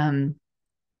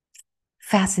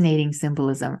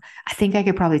symbolism. I think I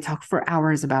could probably talk for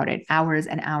hours about it, hours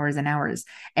and hours and hours.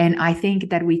 And I think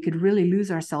that we could really lose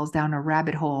ourselves down a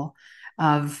rabbit hole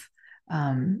of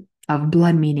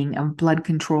blood meaning, of blood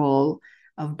control,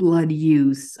 of blood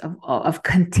use, of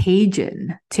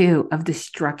contagion too, of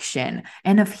destruction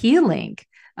and of healing,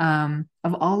 of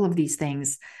all of these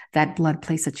things that blood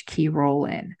plays such a key role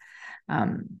in.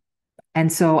 And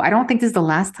so I don't think this is the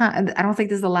last time. I don't think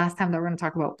this is the last time that we're going to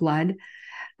talk about blood.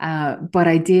 But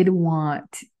I did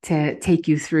want to take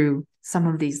you through some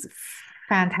of these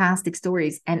fantastic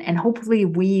stories and hopefully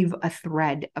weave a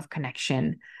thread of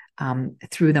connection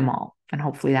through them all. And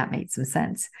hopefully that made some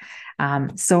sense.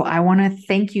 So I want to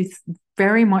thank you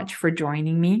very much for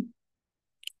joining me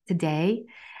today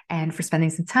and for spending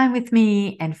some time with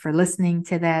me and for listening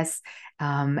to this.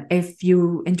 If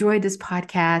you enjoyed this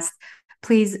podcast,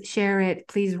 please share it,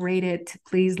 please rate it,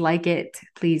 please like it,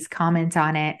 please comment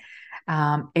on it.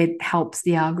 It helps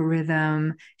the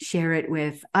algorithm. Share it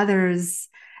with others.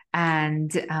 And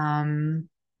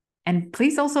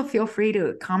please also feel free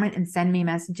to comment and send me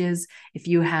messages if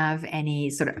you have any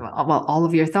sort of, well, all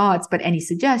of your thoughts, but any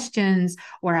suggestions,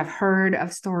 or have heard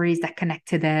of stories that connect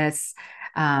to this,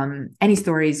 any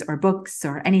stories or books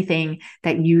or anything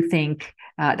that you think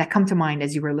that come to mind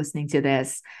as you were listening to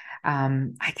this.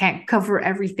 I can't cover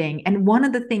everything. And one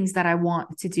of the things that I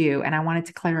want to do, and I wanted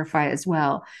to clarify as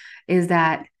well, is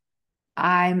that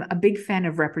I'm a big fan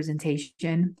of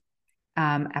representation,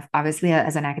 obviously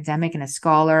as an academic and a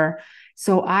scholar.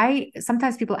 So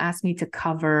sometimes people ask me to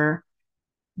cover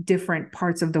different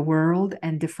parts of the world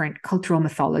and different cultural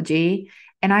mythology.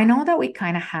 And I know that we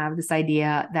kind of have this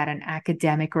idea that an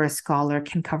academic or a scholar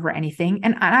can cover anything.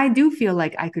 And I do feel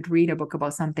like I could read a book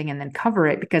about something and then cover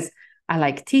it because I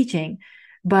like teaching.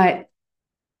 But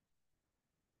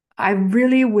I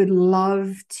really would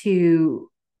love to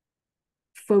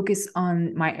focus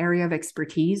on my area of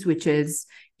expertise, which is,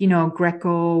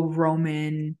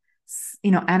 Greco-Roman,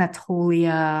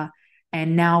 Anatolia,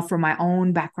 and now from my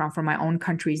own background, from my own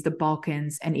countries, the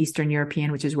Balkans and Eastern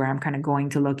European, which is where I'm kind of going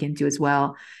to look into as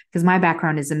well, because my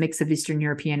background is a mix of Eastern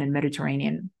European and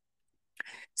Mediterranean.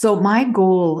 So my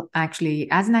goal actually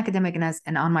as an academic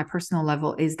and on my personal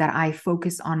level is that I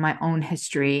focus on my own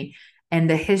history and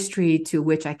the history to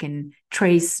which I can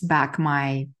trace back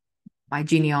my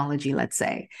genealogy, let's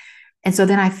say. And so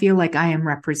then I feel like I'm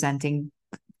representing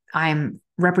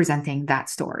that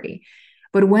story.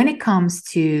 But when it comes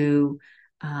to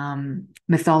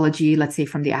mythology, let's say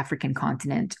from the African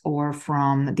continent or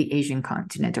from the Asian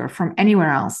continent or from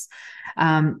anywhere else.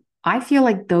 I feel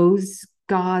like those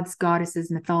gods, goddesses,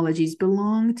 mythologies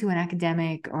belong to an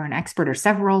academic or an expert or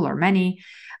several or many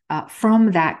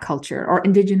from that culture or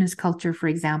indigenous culture, for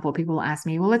example. People ask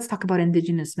me, well, let's talk about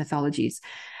indigenous mythologies.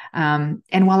 And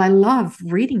while I love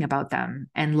reading about them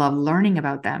and love learning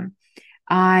about them,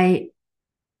 I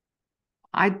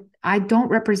I I don't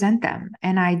represent them,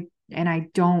 and I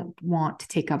don't want to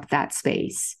take up that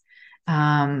space.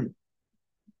 Um,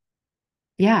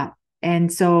 yeah,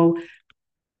 and so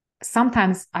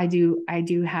sometimes I do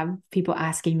have people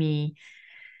asking me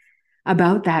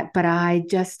about that, but I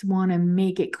just want to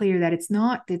make it clear that it's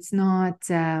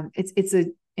a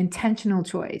intentional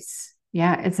choice.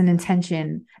 Yeah, it's an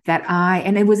intention that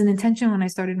and it was an intention when I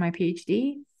started my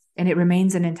PhD, and it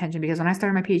remains an intention because when I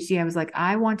started my PhD, I was like,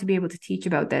 I want to be able to teach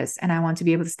about this, and I want to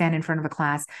be able to stand in front of a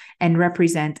class and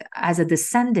represent as a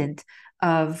descendant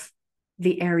of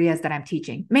the areas that I'm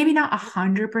teaching. Maybe not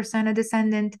 100% a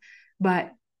descendant,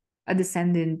 but a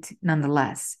descendant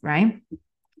nonetheless, right?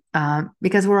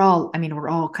 Because we're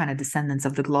all kind of descendants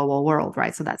of the global world,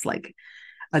 right? So that's like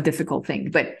a difficult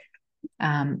thing.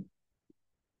 Um,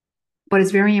 but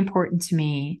it's very important to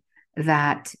me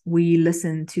that we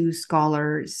listen to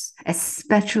scholars,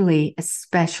 especially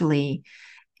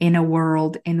in a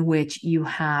world in which you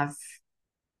have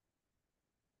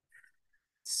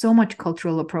so much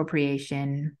cultural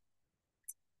appropriation,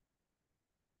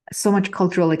 so much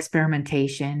cultural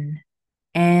experimentation.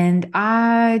 And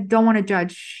I don't want to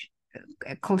judge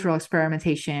cultural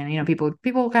experimentation.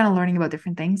 People kind of learning about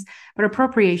different things, but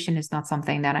appropriation is not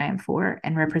something that I am for,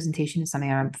 and representation is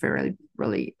something I'm really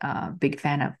really big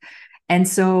fan of. And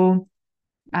so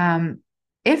um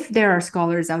if there are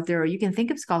scholars out there, or you can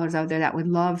think of scholars out there that would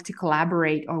love to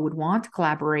collaborate or would want to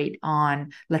collaborate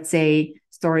on, let's say,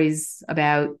 stories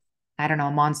about, I don't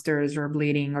know, monsters or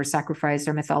bleeding or sacrifice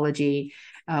or mythology,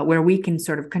 where we can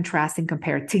sort of contrast and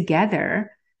compare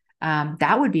together,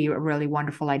 that would be a really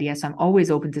wonderful idea. So I'm always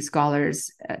open to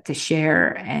scholars to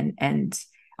share, and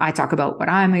I talk about what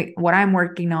I'm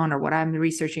working on or what I'm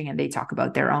researching, and they talk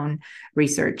about their own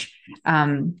research.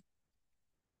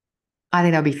 I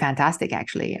think that would be fantastic,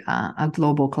 actually, a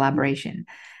global collaboration.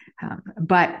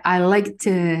 But I like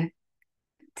to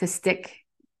stick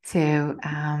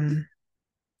to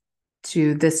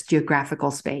this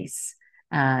geographical space.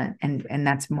 And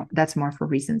that's more for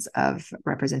reasons of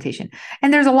representation.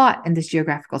 And there's a lot in this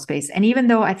geographical space. And even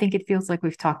though I think it feels like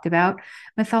we've talked about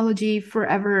mythology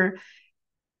forever,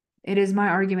 it is my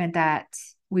argument that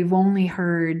we've only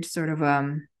heard sort of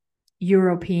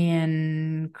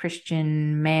European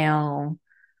Christian male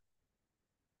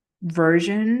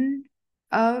version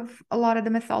of a lot of the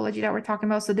mythology that we're talking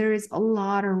about. So there is a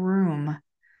lot of room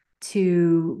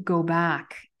to go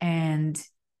back and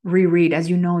reread. As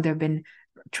you know, there have been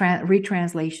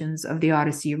retranslations of the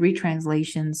Odyssey,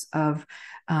 retranslations of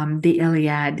the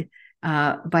Iliad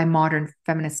by modern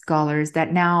feminist scholars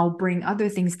that now bring other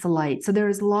things to light. So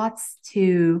there's lots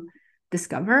to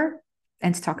discover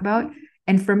and to talk about.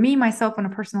 And for me, myself, on a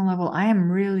personal level, I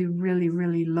am really, really,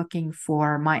 really looking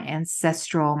for my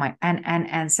ancestral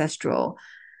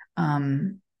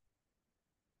um,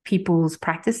 people's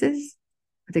practices,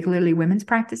 particularly women's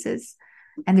practices.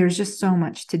 And there's just so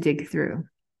much to dig through.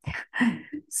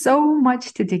 So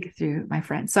much to dig through, my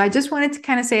friend. So I just wanted to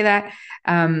kind of say that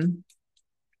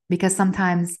because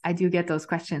sometimes I do get those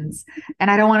questions, and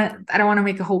I don't want to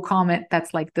make a whole comment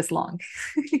that's like this long.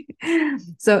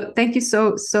 So thank you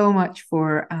so much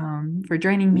for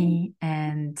joining me,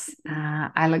 and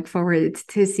I look forward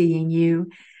to seeing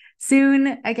you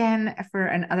soon again for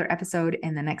another episode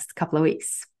in the next couple of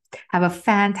weeks. Have a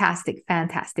fantastic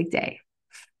day.